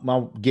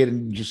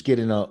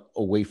getting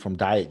away from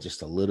diet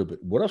just a little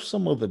bit? What are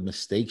some of the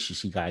mistakes you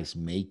see guys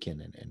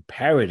making and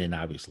parroting?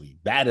 Obviously,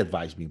 bad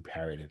advice being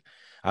parroted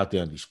out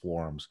there on these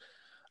forums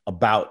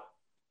about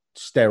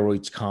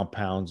steroids,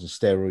 compounds, and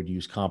steroid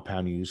use,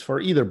 compound use for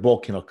either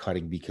bulking or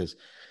cutting, because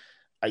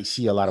I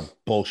see a lot of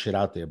bullshit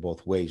out there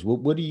both ways.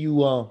 What do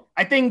you?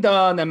 I think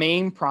the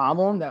main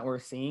problem that we're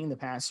seeing the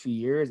past few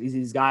years is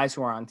these guys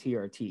who are on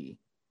TRT.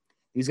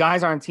 These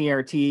guys are on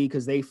TRT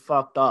because they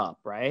fucked up,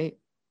 right?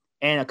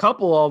 And a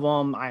couple of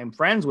them I'm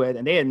friends with,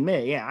 and they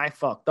admit, yeah, I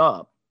fucked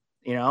up,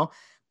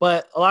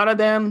 But a lot of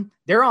them,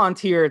 they're on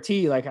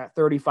TRT like at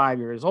 35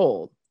 years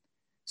old.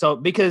 So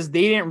because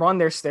they didn't run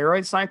their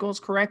steroid cycles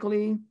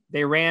correctly,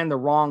 they ran the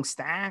wrong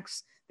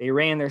stacks. They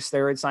ran their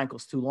steroid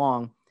cycles too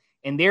long.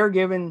 And they're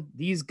giving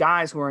these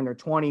guys who are in their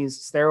 20s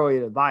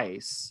steroid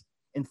advice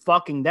and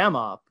fucking them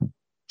up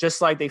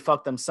just like they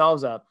fucked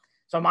themselves up.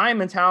 So my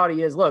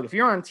mentality is, look, if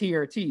you're on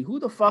TRT, who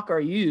the fuck are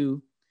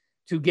you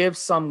to give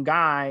some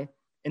guy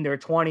in their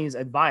 20s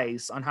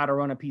advice on how to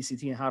run a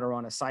PCT and how to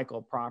run a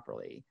cycle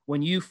properly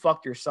when you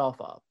fucked yourself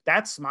up?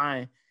 That's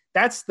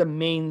the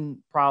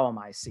main problem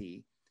I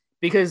see,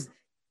 because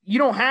you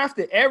don't have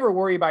to ever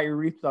worry about your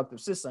reproductive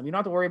system. You don't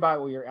have to worry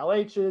about your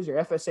LHs,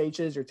 your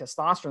FSHs, your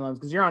testosterone levels,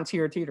 because you're on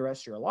TRT the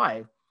rest of your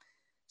life.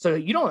 So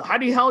you don't, how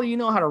the hell do you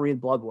know how to read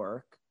blood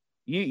work?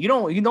 You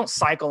don't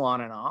cycle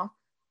on and off.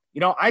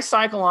 I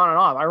cycle on and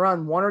off. I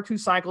run 1 or 2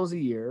 cycles a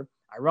year.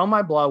 I run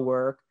my blood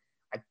work.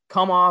 I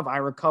come off. I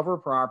recover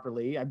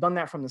properly. I've done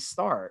that from the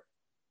start.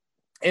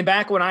 And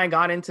back when I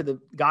got into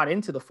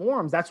the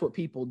forums, that's what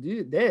people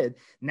did.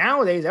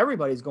 Nowadays,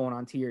 everybody's going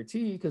on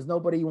TRT because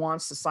nobody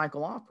wants to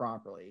cycle off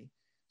properly.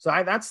 So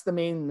that's the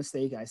main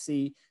mistake I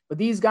see. But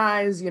these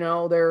guys,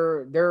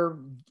 they're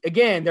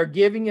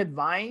giving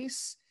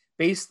advice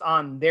based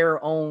on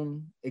their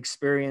own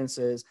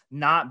experiences,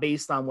 not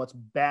based on what's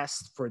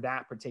best for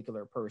that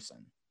particular person.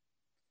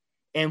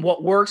 And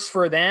what works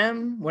for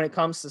them when it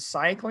comes to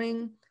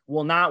cycling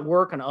will not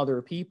work on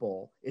other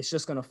people. It's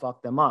just going to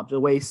fuck them up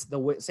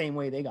the same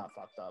way they got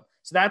fucked up.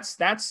 So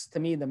that's to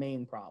me the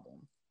main problem.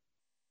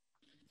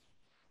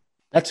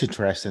 That's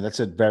interesting. That's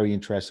a very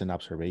interesting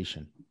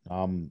observation.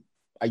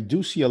 I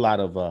do see a lot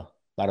of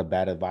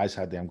bad advice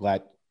out there. I'm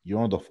glad you're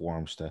on the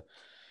forums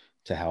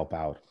to help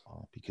out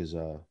because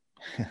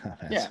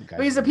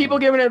because the people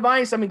giving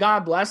advice, I mean,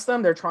 God bless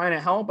them, they're trying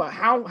to help, but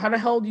how the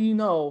hell do you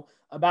know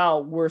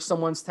about where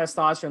someone's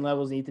testosterone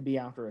levels need to be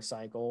after a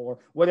cycle, or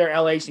where their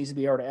LH needs to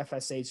be, or the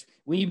FSH?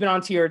 When you've been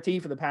on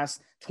TRT for the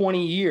past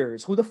 20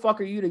 years, who the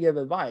fuck are you to give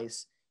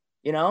advice?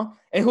 And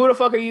who the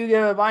fuck are you to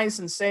give advice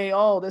and say,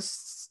 oh,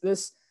 this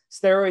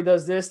steroid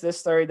does this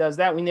steroid does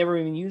that? We never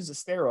even used a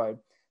steroid.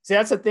 See,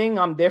 that's the thing.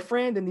 I'm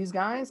different than these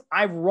guys.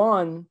 I've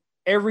run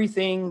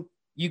everything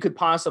you could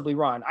possibly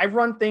run. I've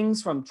run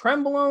things from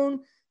Trenbolone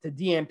to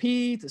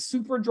DMP to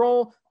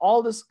Superdrol,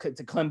 all this to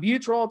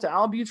Clenbuterol to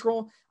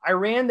Albuterol. I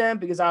ran them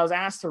because I was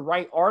asked to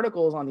write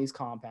articles on these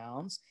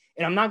compounds,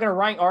 and I'm not going to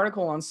write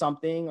article on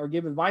something or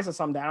give advice on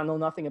something that I don't know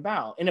nothing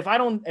about. And if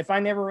I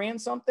never ran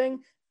something,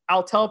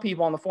 I'll tell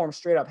people on the forum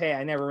straight up, hey,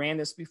 I never ran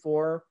this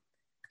before,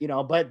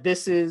 but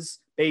this is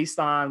based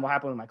on what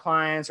happened with my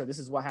clients, or this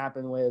is what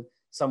happened with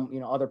some,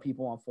 other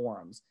people on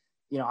forums.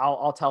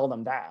 I'll tell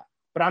them that.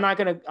 But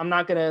I'm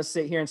not gonna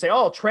sit here and say,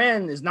 oh,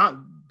 Tren is not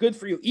good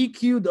for you.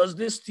 EQ does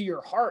this to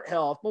your heart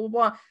health, blah, blah,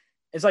 blah.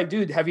 It's like,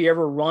 dude, have you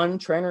ever run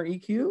Tren or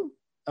EQ?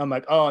 I'm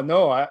like, oh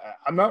no,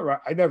 I'm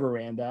not. I never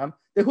ran them.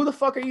 Then who the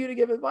fuck are you to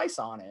give advice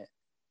on it?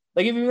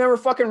 Like, if you've never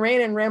fucking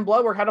ran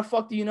blood work, how the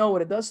fuck do you know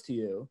what it does to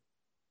you?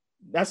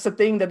 That's the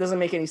thing that doesn't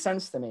make any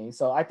sense to me.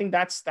 So I think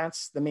that's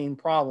the main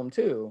problem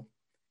too.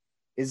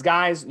 Is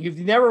guys, if you've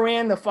never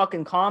ran the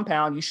fucking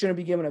compound, you shouldn't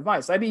be giving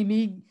advice. That'd be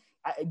me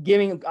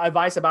giving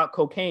advice about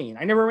cocaine.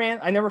 I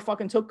never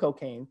fucking took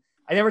cocaine.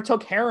 I never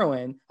took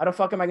heroin. How the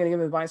fuck am I going to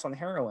give advice on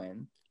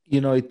heroin?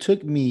 It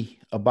took me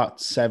about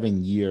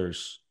 7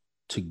 years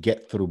to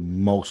get through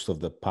most of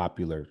the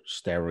popular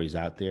steroids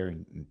out there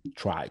and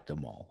tried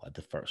them all at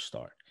the first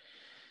start.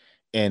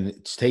 And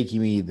it's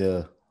taking me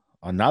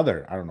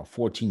another,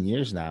 14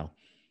 years now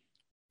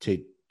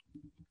to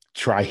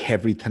try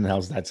everything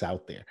else that's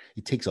out there.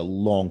 It takes a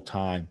long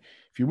time.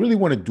 If you really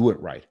want to do it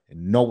right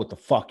and know what the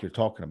fuck you're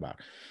talking about,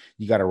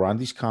 you got to run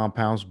these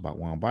compounds about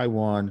one by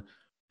one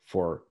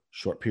for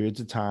short periods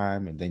of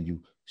time, and then you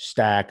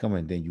stack them,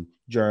 and then you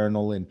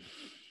journal. And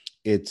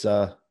it's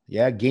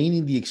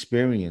gaining the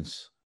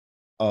experience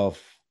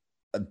of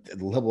the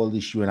level at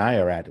least you and I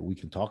are at. We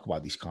can talk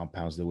about these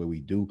compounds the way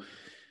we do.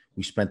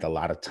 We spent a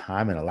lot of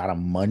time and a lot of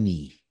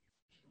money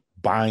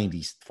buying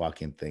these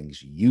fucking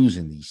things,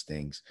 using these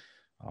things,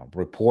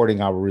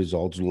 reporting our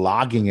results,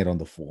 logging it on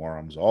the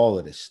forums, all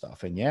of this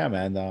stuff. And yeah,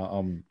 man,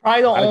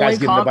 probably the only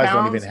compounds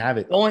don't even have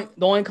it. The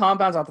only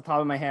compounds off the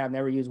top of my head I've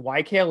never used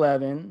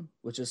YK11,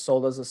 which is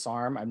sold as a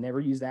SARM. I've never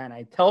used that, and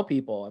I tell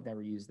people I've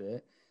never used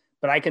it,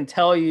 but I can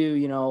tell you,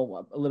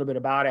 a little bit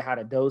about it, how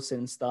to dose it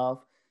and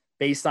stuff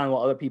based on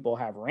what other people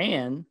have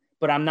ran.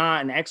 But I'm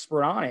not an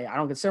expert on it. I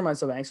don't consider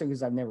myself an expert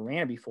because I've never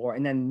ran it before.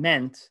 And then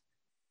Ment,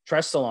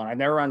 Trestalone. I've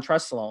never run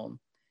Trestalone.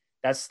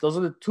 Those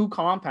are the 2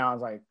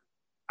 compounds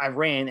I've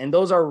ran, and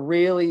those are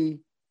really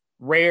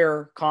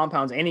rare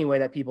compounds anyway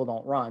that people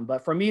don't run.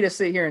 But for me to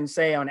sit here and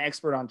say I'm an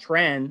expert on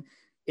Tren,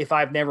 if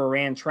I've never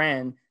ran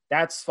Tren,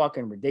 that's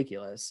fucking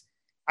ridiculous.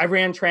 I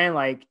ran Tren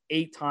like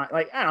 8 times,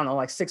 I don't know,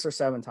 like 6 or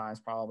 7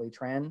 times probably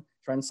Tren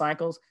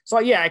cycles. So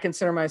yeah, I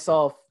consider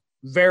myself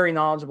very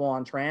knowledgeable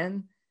on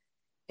Tren,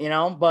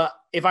 but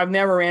if I've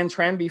never ran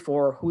Tren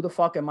before, who the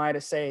fuck am I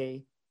to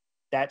say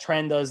that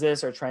Tren does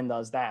this or Tren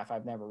does that if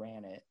I've never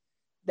ran it?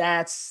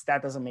 That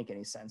doesn't make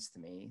any sense to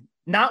me.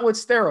 Not with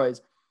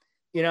steroids,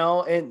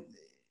 and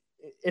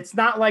it's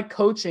not like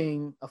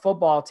coaching a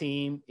football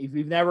team. If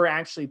you've never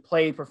actually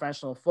played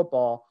professional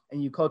football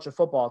and you coach a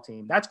football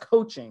team, that's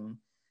coaching.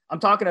 I'm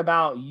talking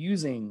about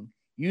using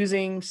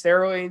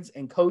steroids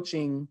and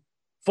coaching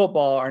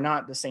football are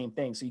not the same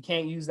thing. So you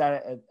can't use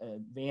that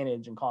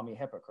advantage and call me a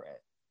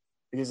hypocrite,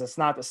 because it's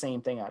not the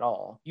same thing at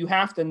all. You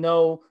have to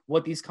know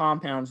what these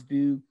compounds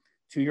do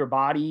to your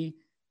body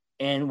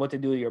and what to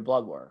do to your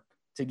blood work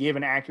to give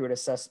an accurate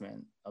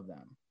assessment of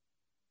them.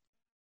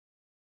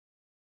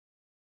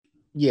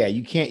 Yeah,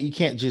 you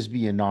can't just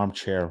be an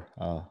armchair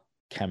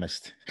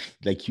chemist.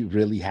 Like you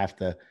really have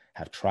to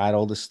have tried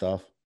all this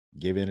stuff,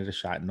 giving it a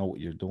shot, know what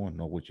you're doing,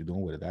 know what you're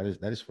doing with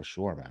it. That is for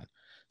sure, man.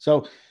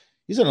 So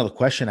here's another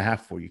question I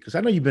have for you because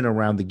I know you've been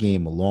around the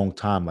game a long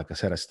time. Like I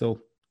said, I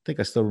still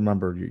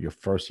remember your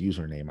first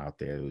username out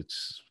there.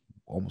 It's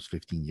almost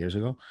 15 years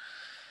ago.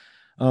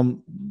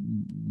 Um,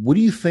 what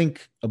do you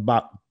think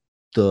about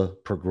the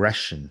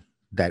progression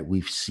that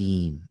we've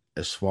seen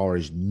as far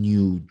as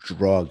new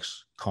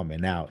drugs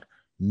coming out,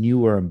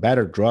 newer and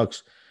better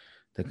drugs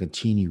that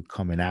continue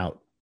coming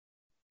out?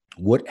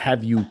 What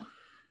have you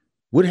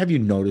what have you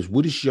noticed?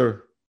 What is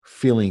your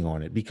feeling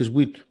on it? Because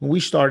when we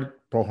started,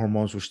 pro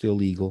hormones were still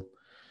legal.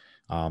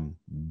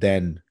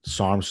 Then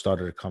SARMs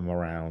started to come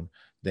around.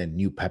 Then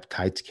new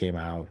peptides came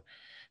out,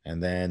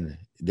 and then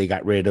they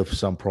got rid of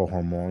some pro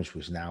hormones,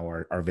 which now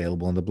are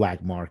available in the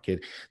black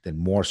market. Then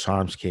more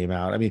SARMs came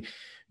out. I mean,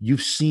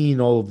 you've seen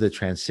all of the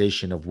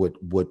transition of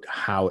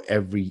how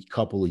every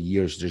couple of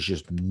years there's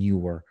just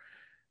newer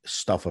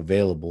stuff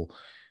available.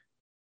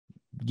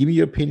 Give me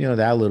your opinion on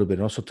that a little bit,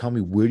 and also tell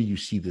me where do you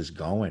see this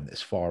going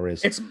as far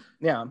as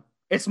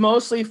it's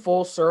mostly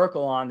full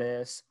circle on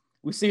this.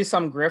 We see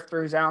some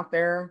grifters out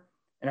there,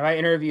 and if I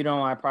interviewed on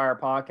my prior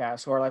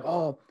podcast who are like,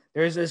 oh,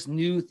 there's this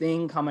new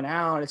thing coming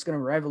out, it's going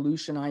to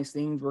revolutionize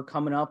things, we're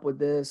coming up with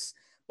this,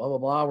 blah blah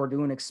blah, we're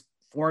doing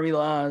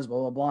formulas, blah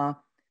blah blah.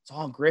 It's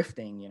all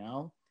grifting, you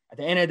know. At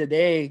the end of the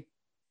day,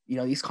 you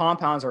know, these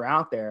compounds are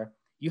out there.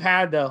 You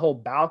had the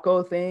whole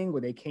Balco thing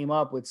where they came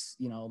up with,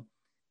 you know,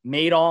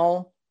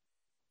 Madol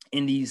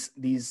in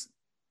these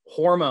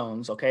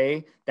hormones,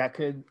 okay, that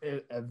could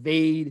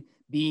evade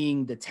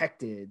being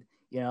detected.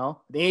 You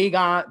know, they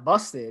got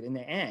busted in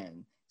the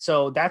end.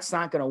 So that's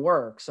not going to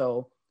work.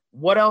 So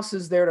what else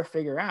is there to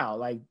figure out?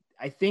 Like,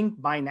 I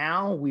think by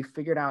now we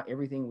figured out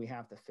everything we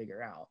have to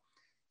figure out.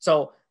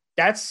 So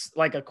that's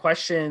like a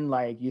question,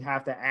 like you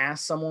have to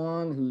ask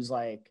someone who's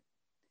like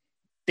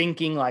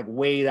thinking like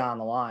way down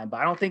the line.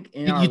 But I don't think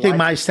you think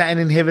myostatin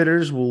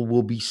inhibitors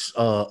will be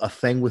a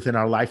thing within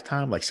our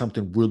lifetime, like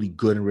something really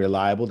good and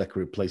reliable that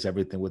could replace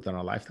everything within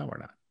our lifetime, or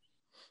not?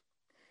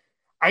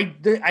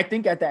 I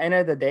think at the end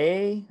of the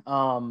day,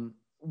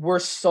 we're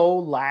so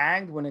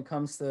lagged when it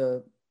comes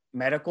to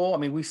medical. I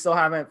mean, we still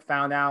haven't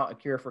found out a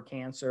cure for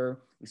cancer.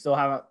 We still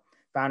haven't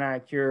found out a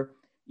cure,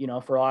 you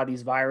know, for a lot of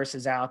these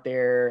viruses out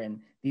there,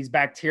 and these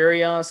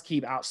bacteria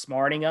keep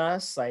outsmarting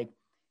us. Like,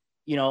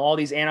 you know, all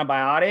these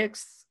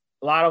antibiotics,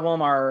 a lot of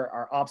them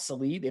are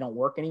obsolete. They don't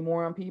work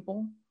anymore on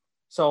people.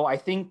 So I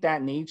think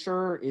that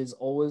nature is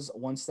always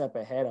one step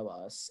ahead of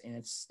us, and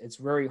it's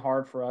very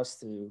hard for us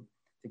to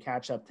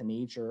catch up to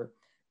nature.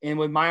 And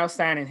with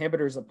myostatin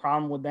inhibitors, the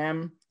problem with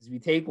them is if you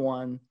take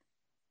one,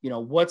 you know,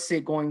 what's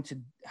it going to,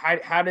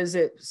 how does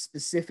it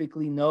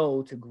specifically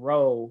know to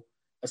grow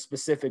a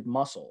specific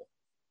muscle?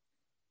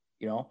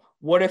 You know,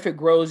 what if it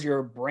grows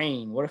your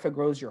brain? What if it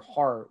grows your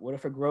heart? What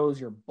if it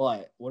grows your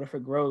butt? What if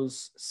it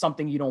grows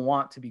something you don't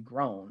want to be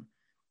grown?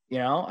 You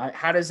know,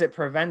 how does it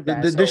prevent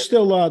that? They're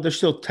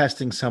still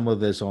testing some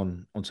of this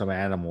on some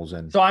animals,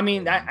 and so I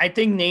mean, I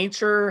think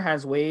nature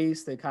has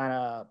ways to kind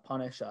of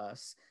punish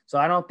us. So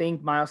I don't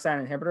think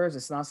myostatin inhibitors,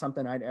 it's not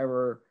something I'd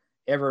ever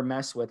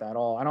mess with at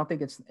all. I don't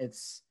think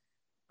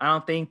I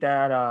don't think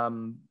that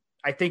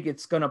I think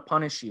it's going to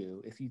punish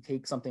you if you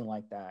take something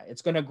like that.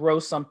 It's going to grow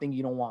something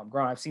you don't want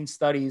grown. I've seen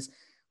studies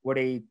where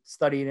they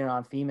studied it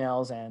on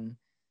females, and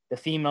the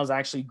females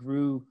actually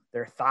grew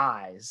their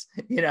thighs.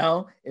 You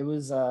know, it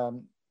was,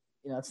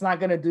 you know, it's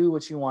not going to do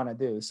what you want to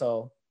do.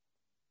 So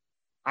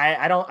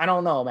I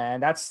don't know,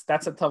 man. That's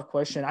a tough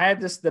question. I had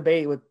this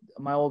debate with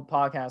my old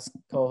podcast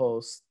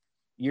co-host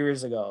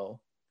years ago,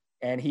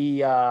 and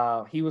he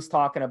was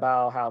talking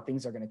about how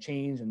things are going to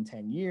change in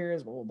 10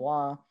 years, blah, blah,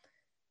 blah.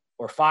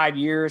 Or 5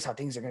 years, how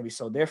things are going to be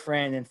so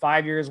different. And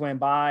 5 years went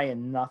by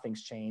and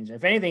nothing's changed.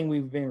 If anything,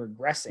 we've been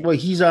regressing. Well,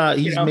 he's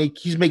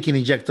making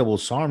injectable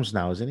SARMs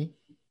now, isn't he?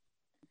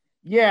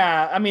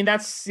 Yeah, I mean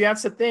that's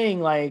the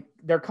thing. Like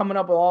they're coming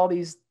up with all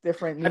these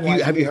different.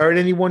 Have you heard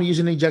anyone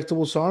using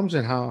injectable SARMs,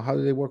 and how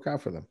do they work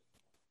out for them?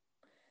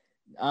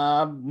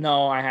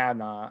 No, I have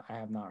not. I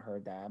have not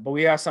heard that. But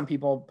we have some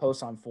people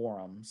post on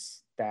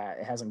forums that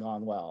it hasn't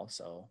gone well.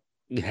 So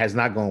it has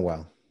not gone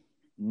well.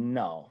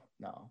 No.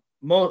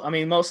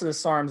 Most of the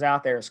SARMs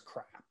out there is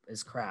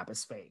crap.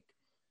 It's fake.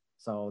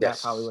 So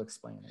that's how we would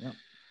explain it. Yeah.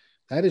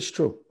 That is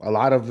true. A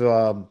lot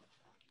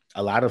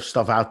of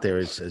stuff out there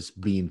is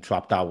being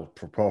dropped out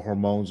for pro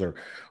hormones or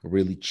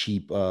really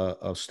cheap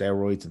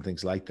steroids and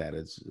things like that.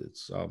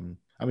 It's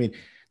I mean,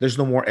 there's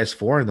no more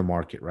S4 in the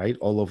market, right?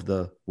 All of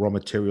the raw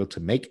material to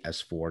make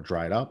S4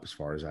 dried up, as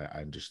far as I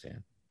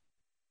understand.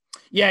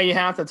 Yeah, you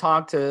have to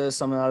talk to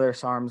some of the other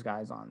SARMs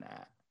guys on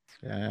that.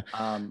 Yeah.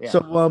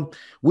 So,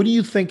 what do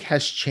you think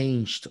has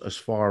changed as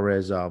far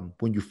as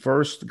when you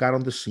first got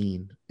on the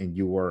scene and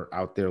you were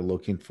out there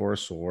looking for a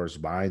source,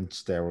 buying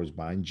steroids,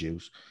 buying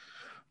juice,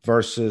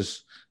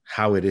 versus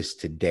how it is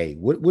today?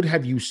 What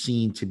have you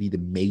seen to be the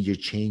major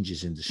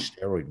changes in the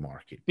steroid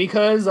market?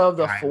 Because of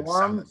the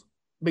forums,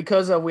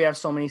 we have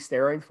so many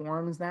steroid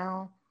forums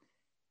now,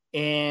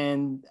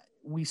 and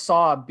we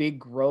saw a big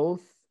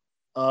growth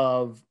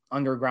of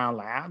underground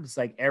labs.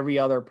 Like every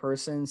other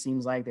person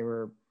seems like they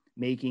were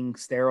making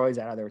steroids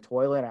out of their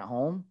toilet at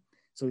home.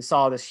 So we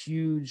saw this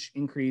huge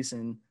increase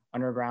in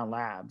underground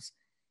labs.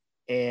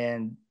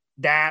 And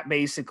that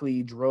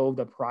basically drove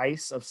the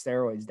price of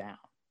steroids down.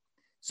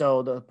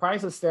 So the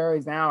price of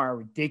steroids now are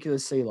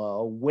ridiculously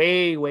low,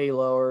 way, way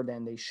lower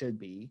than they should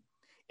be.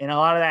 And a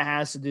lot of that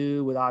has to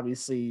do with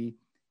obviously,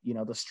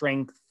 the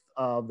strength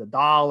of the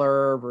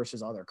dollar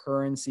versus other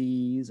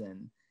currencies,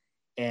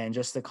 and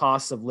just the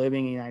cost of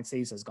living in the United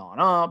States has gone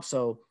up.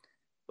 So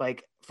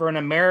like for an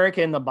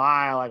American to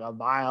buy like a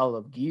vial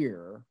of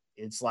gear,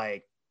 it's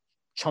like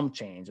chump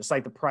change. It's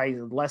like the price,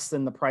 less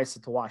than the price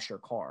to wash your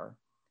car.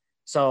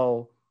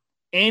 So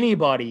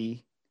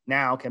anybody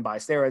now can buy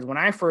steroids. When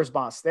I first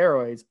bought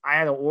steroids, I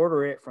had to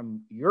order it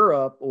from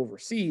Europe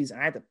overseas,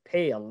 and I had to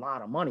pay a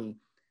lot of money.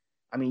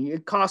 I mean,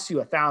 it costs you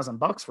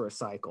 $1,000 for a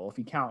cycle if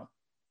you count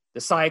the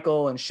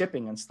cycle and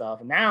shipping and stuff.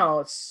 And now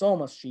it's so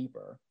much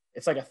cheaper.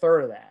 It's like a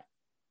third of that.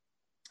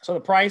 So the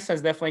price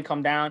has definitely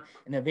come down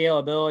and the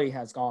availability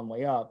has gone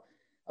way up.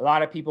 A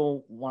lot of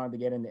people wanted to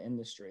get into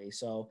industry.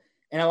 So,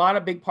 and a lot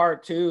of big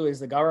part too is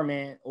the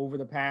government over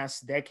the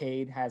past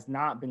decade has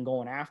not been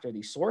going after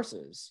these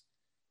sources.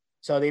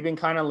 So they've been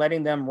kind of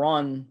letting them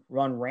run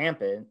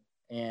rampant.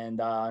 And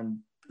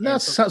no,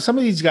 so, some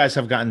of these guys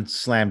have gotten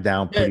slammed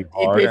down pretty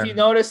hard. If you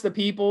notice the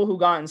people who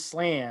gotten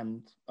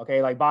slammed,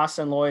 okay, like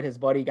Boston Lloyd, his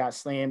buddy got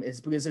slammed, is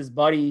because his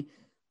buddy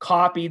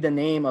copied the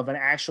name of an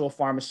actual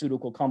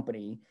pharmaceutical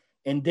company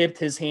and dipped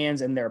his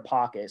hands in their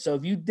pocket. So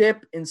if you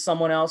dip in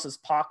someone else's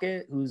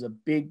pocket, who's a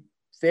big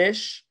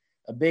fish,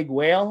 a big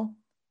whale,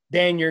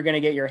 then you're going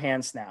to get your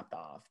hand snapped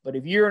off. But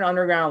if you're an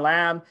underground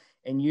lab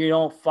and you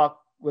don't fuck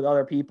with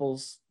other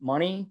people's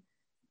money,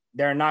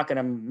 they're not going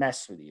to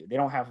mess with you. They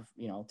don't have,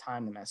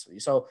 time to mess with you.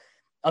 So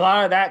a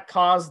lot of that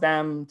caused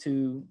them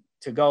to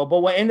go.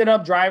 But what ended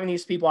up driving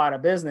these people out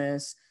of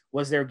business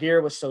was their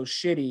gear was so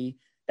shitty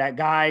that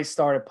guys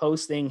started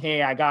posting,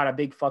 hey, I got a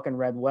big fucking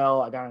red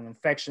well. I got an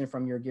infection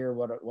from your gear,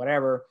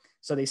 whatever.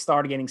 So they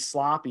started getting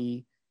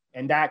sloppy,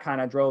 and that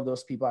kind of drove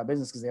those people out of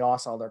business because they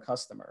lost all their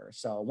customers.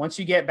 So once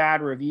you get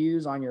bad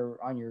reviews on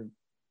your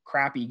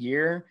crappy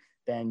gear,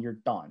 then you're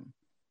done.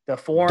 The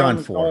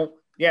forums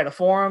the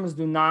forums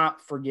do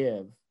not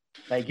forgive.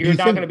 Like you're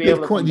not going to be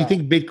able to. Do you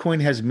think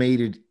Bitcoin has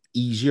made it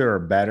easier or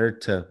better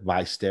to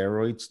buy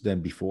steroids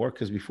than before?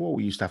 Because before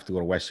we used to have to go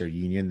to Western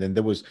Union. Then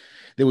there was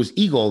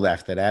eGold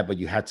after that, but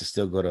you had to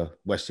still go to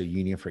Western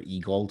Union for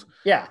eGold.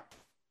 Yeah.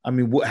 I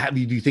mean, do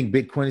you think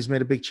Bitcoin has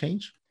made a big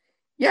change?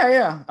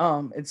 Yeah.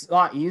 It's a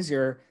lot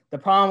easier. The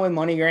problem with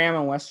MoneyGram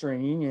and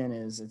Western Union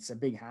is it's a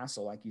big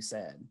hassle, like you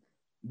said.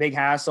 Big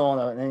hassle,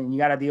 and you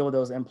got to deal with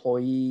those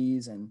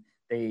employees, and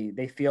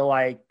they feel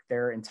like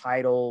they're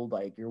entitled,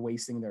 like you're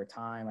wasting their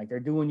time, like they're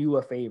doing you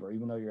a favor,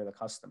 even though you're the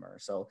customer.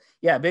 So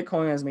yeah,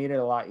 Bitcoin has made it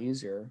a lot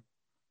easier.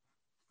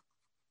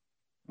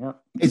 Yeah.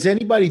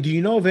 Do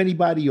you know of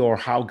anybody or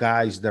how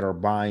guys that are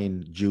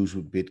buying Jews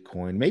with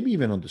Bitcoin, maybe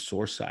even on the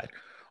source side,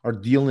 are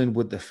dealing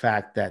with the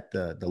fact that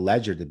the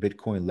ledger, the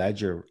Bitcoin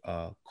ledger,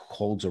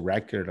 holds a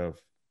record of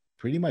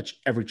pretty much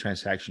every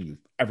transaction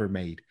you've ever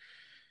made?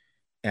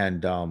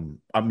 And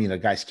I mean, the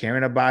guy's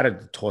caring about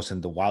it,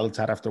 tossing the wallets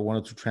out after one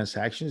or two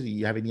transactions. Do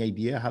you have any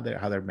idea how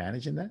they're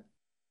managing that?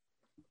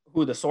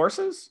 Who, the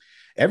sources?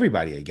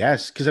 Everybody, I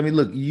guess. Because I mean,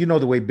 look,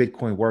 the way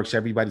Bitcoin works.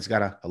 Everybody's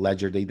got a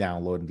ledger they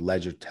download, and the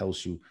ledger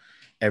tells you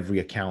every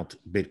account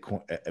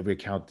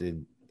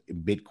in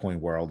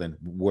Bitcoin world and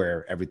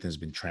where everything's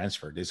been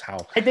transferred. Is how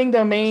I think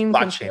the main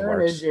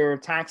concern is your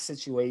tax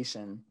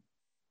situation.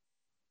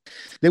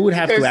 They would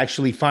have to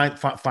actually find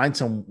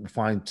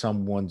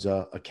someone's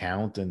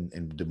account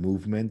and the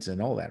movements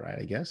and all that, right?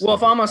 I guess. Well,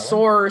 if I'm a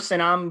source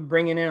and I'm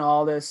bringing in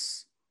all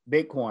this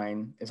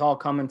Bitcoin, it's all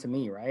coming to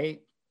me,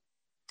 right?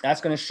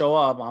 That's going to show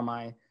up on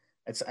my.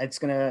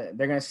 They're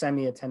going to send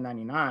me a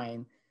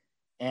 1099.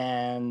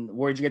 And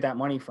where'd you get that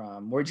money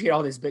from? Where'd you get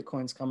all these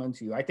Bitcoins coming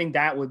to you? I think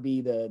that would be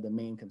the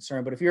main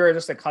concern. But if you're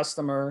just a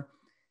customer,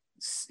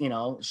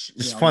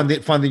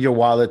 funding your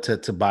wallet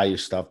to buy your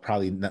stuff,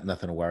 probably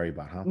nothing to worry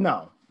about, huh?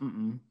 No.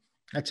 Mm-mm.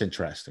 That's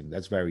interesting.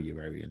 That's very,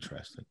 very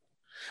interesting.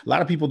 A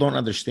lot of people don't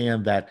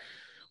understand that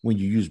when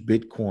you use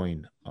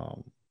Bitcoin,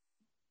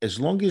 as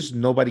long as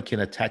nobody can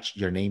attach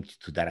your name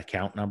to that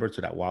account number,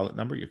 to that wallet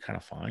number, you're kind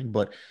of fine.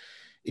 But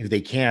if they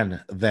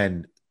can,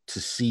 then to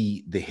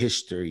see the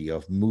history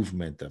of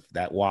movement of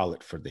that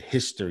wallet for the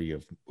history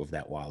of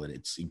that wallet,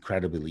 it's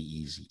incredibly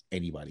easy.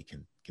 Anybody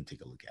can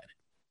take a look at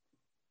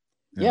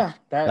it. Yeah,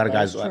 a lot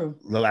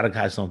of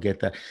guys don't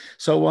get that.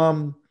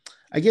 So,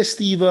 I guess,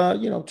 Steve,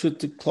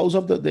 to close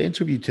up the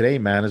interview today,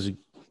 man, is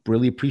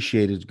really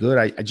appreciated. It's good.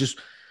 I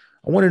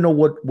want to know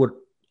what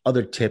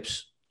other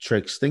tips,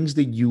 tricks, things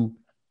that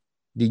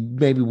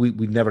maybe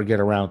we never get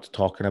around to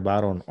talking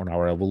about on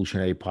our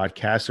Evolutionary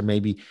podcast, or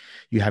maybe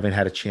you haven't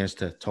had a chance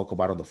to talk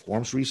about on the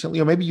forums recently,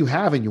 or maybe you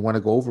have and you want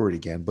to go over it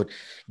again. But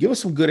give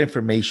us some good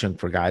information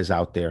for guys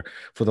out there,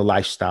 for the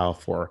lifestyle,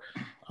 for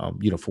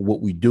for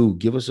what we do.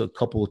 Give us a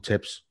couple of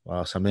tips,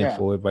 some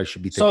info everybody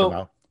should be thinking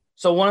about.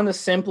 So one of the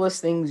simplest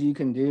things you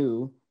can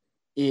do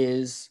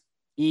is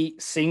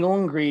eat single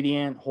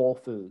ingredient whole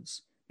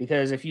foods.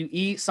 Because if you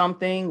eat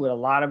something with a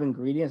lot of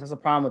ingredients, that's a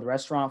problem with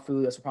restaurant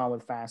food. That's a problem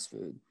with fast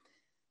food.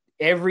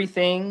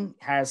 Everything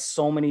has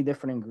so many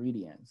different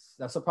ingredients.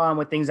 That's a problem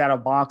with things out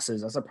of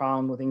boxes. That's a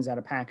problem with things out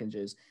of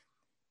packages.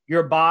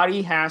 Your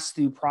body has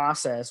to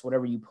process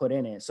whatever you put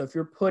in it. So if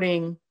you're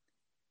putting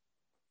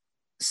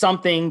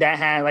something that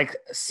had like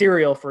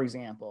cereal, for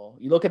example,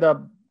 you look at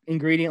the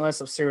ingredient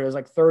list of cereal, there's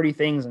like 30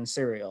 things in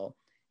cereal.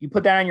 You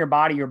put that in your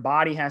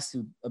body has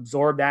to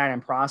absorb that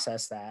and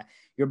process that.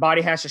 Your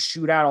body has to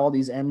shoot out all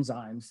these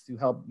enzymes to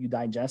help you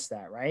digest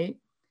that, right?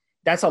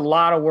 That's a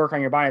lot of work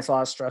on your body. It's a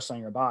lot of stress on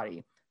your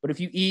body. But if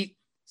you eat,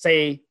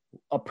 say,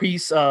 a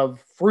piece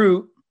of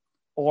fruit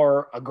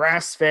or a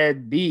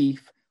grass-fed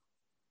beef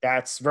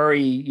that's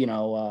very,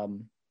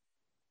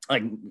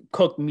 like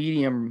cooked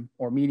medium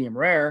or medium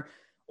rare,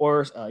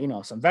 or,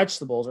 some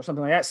vegetables or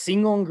something like that,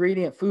 single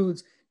ingredient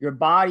foods, your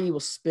body will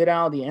spit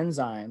out the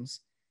enzymes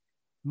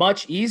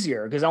much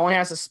easier because it only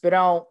has to spit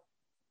out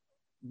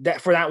that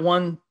for that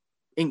one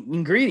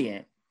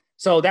ingredient.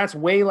 So that's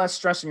way less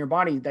stress in your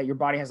body that your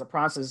body has to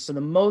process. So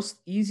the most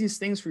easiest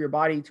things for your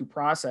body to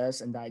process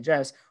and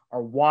digest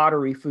are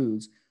watery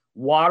foods,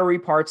 watery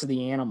parts of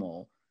the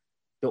animal,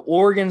 the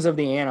organs of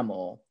the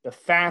animal, the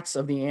fats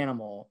of the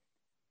animal,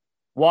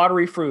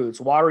 watery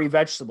fruits, watery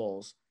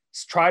vegetables.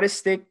 Try to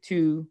stick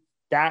to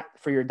that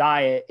for your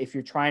diet if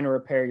you're trying to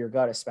repair your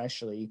gut,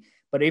 especially.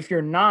 But if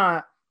you're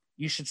not,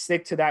 you should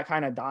stick to that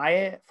kind of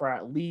diet for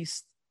at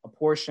least a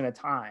portion of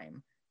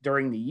time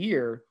during the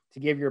year to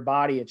give your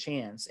body a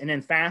chance. And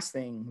then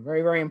fasting,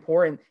 very, very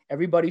important.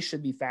 Everybody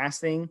should be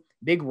fasting.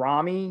 Big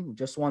Ramy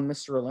just won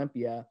Mr.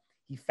 Olympia.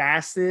 He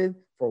fasted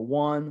for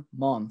 1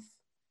 month.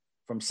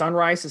 From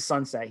sunrise to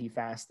sunset, he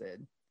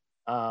fasted.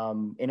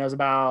 And it was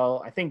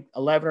about, I think,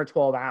 11 or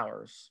 12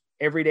 hours.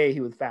 Every day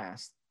he would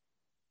fast,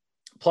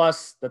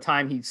 plus the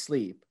time he'd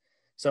sleep.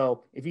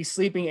 So if he's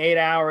sleeping 8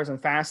 hours and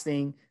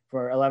fasting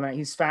for 11,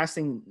 he's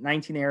fasting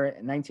 19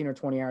 or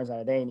 20 hours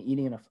out of day and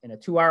eating in a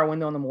 2-hour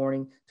window in the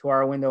morning,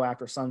 2-hour window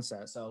after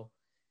sunset. So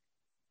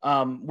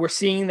we're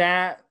seeing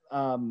that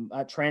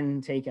a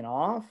trend taken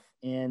off.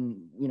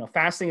 And,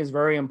 fasting is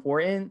very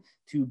important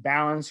to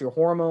balance your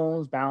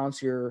hormones,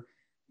 balance your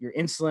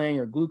insulin,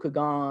 your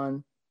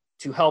glucagon,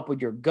 to help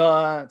with your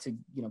gut, to,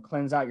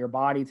 cleanse out your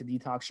body, to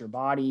detox your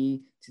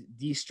body, to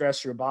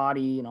de-stress your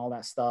body and all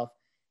that stuff.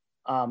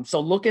 So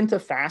look into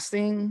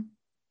fasting.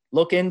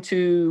 Look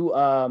into,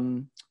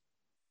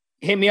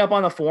 hit me up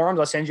on the forums.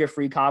 I'll send you a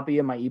free copy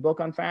of my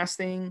ebook on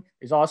fasting.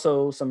 There's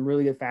also some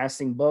really good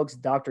fasting books.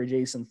 Dr.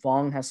 Jason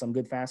Fung has some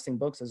good fasting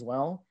books as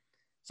well.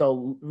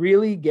 So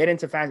really get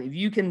into fasting.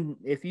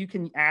 If you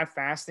can add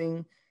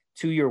fasting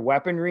to your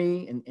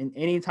weaponry in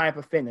any type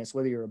of fitness,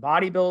 whether you're a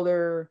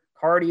bodybuilder,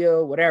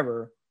 cardio,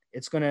 whatever,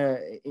 it's gonna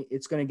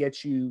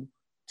get you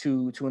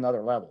to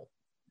another level.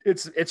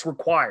 It's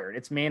required.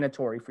 It's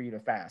mandatory for you to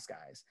fast,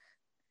 guys.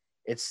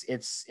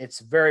 It's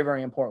very,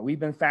 very important. We've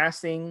been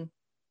fasting.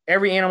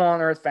 Every animal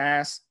on earth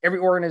fasts. Every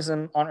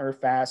organism on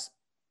earth fasts.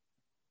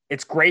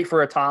 It's great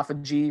for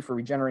autophagy, for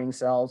regenerating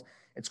cells.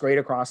 It's great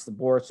across the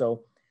board.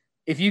 So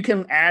if you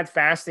can add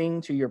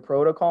fasting to your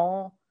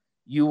protocol,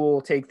 you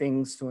will take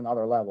things to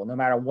another level, no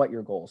matter what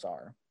your goals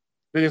are.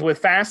 Because with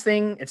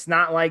fasting, it's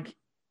not like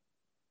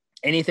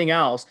anything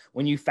else.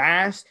 When you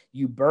fast,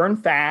 you burn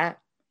fat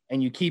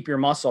and you keep your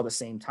muscle at the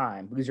same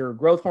time because your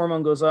growth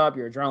hormone goes up,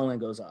 your adrenaline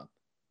goes up.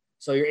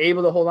 So you're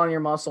able to hold on to your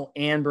muscle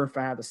and burn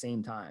fat at the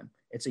same time.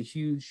 It's a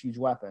huge, huge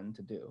weapon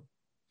to do.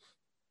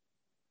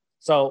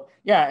 So,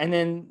 and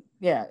then,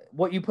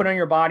 what you put on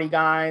your body,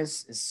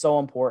 guys, is so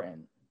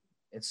important.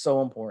 It's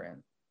so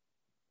important.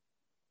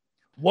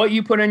 What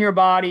you put in your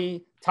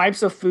body,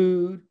 types of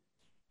food,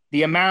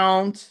 the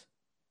amount,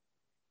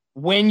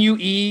 when you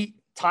eat,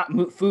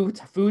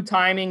 food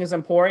timing is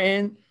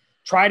important.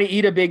 Try to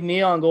eat a big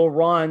meal and go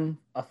run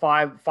a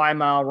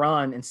 5-mile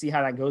run and see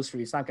how that goes for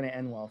you. It's not going to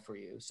end well for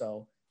you.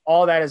 So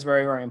all that is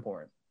very, very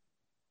important.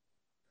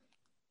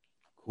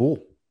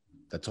 Cool.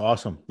 That's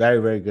awesome. Very,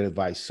 very good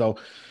advice. So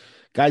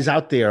guys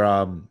out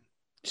there,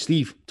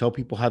 Steve, tell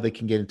people how they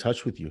can get in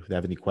touch with you. If they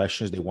have any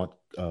questions, they want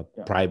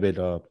private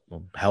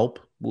help,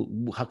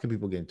 how can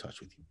people get in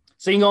touch with you?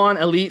 So you can go on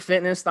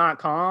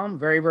elitefitness.com.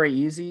 Very, very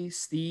easy.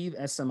 Steve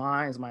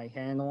SMI is my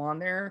handle on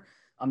there.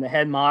 I'm the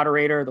head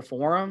moderator of the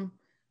forum.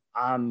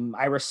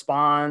 I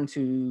respond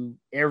to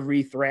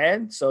every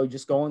thread. So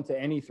just go into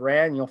any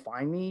thread and you'll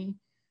find me.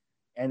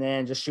 And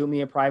then just shoot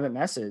me a private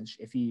message.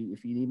 If you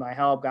need my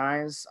help,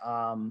 guys,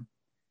 I'll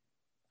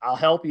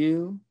help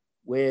you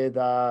with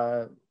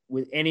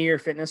any of your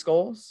fitness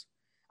goals.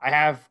 I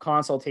have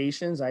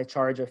consultations I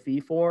charge a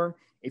fee for.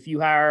 If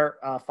you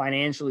are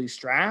financially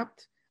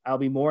strapped, I'll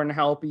be more than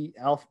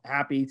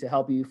happy to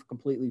help you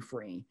completely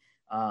free.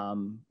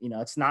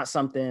 It's not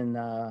something,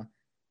 I'm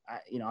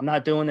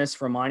not doing this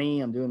for money.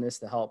 I'm doing this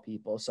to help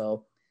people.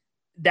 So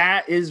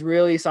that is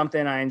really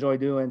something I enjoy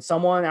doing.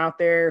 Someone out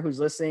there who's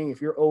listening,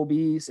 if you're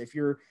obese, if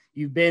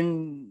you've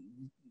been,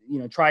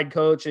 tried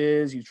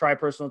coaches, you tried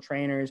personal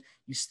trainers,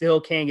 you still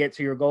can't get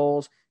to your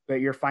goals, but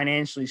you're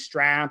financially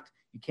strapped,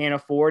 You can't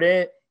afford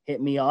it,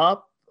 hit me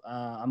up.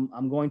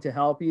 I'm going to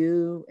help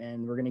you,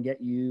 and we're gonna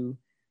get you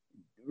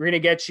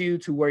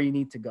to where you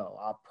need to go.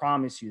 I'll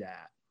promise you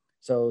that.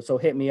 So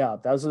hit me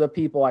up. Those are the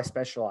people I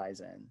specialize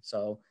in.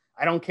 So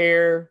I don't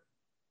care.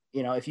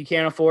 If you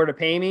can't afford to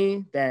pay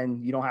me, then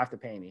you don't have to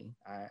pay me.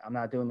 I'm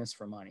not doing this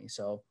for money.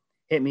 So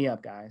hit me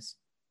up, guys.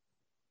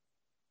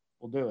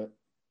 We'll do it.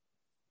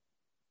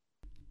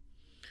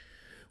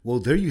 Well,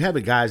 there you have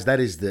it, guys. That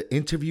is the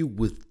interview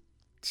with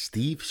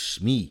Steve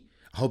Smee.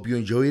 I hope you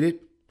enjoyed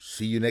it.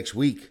 See you next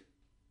week.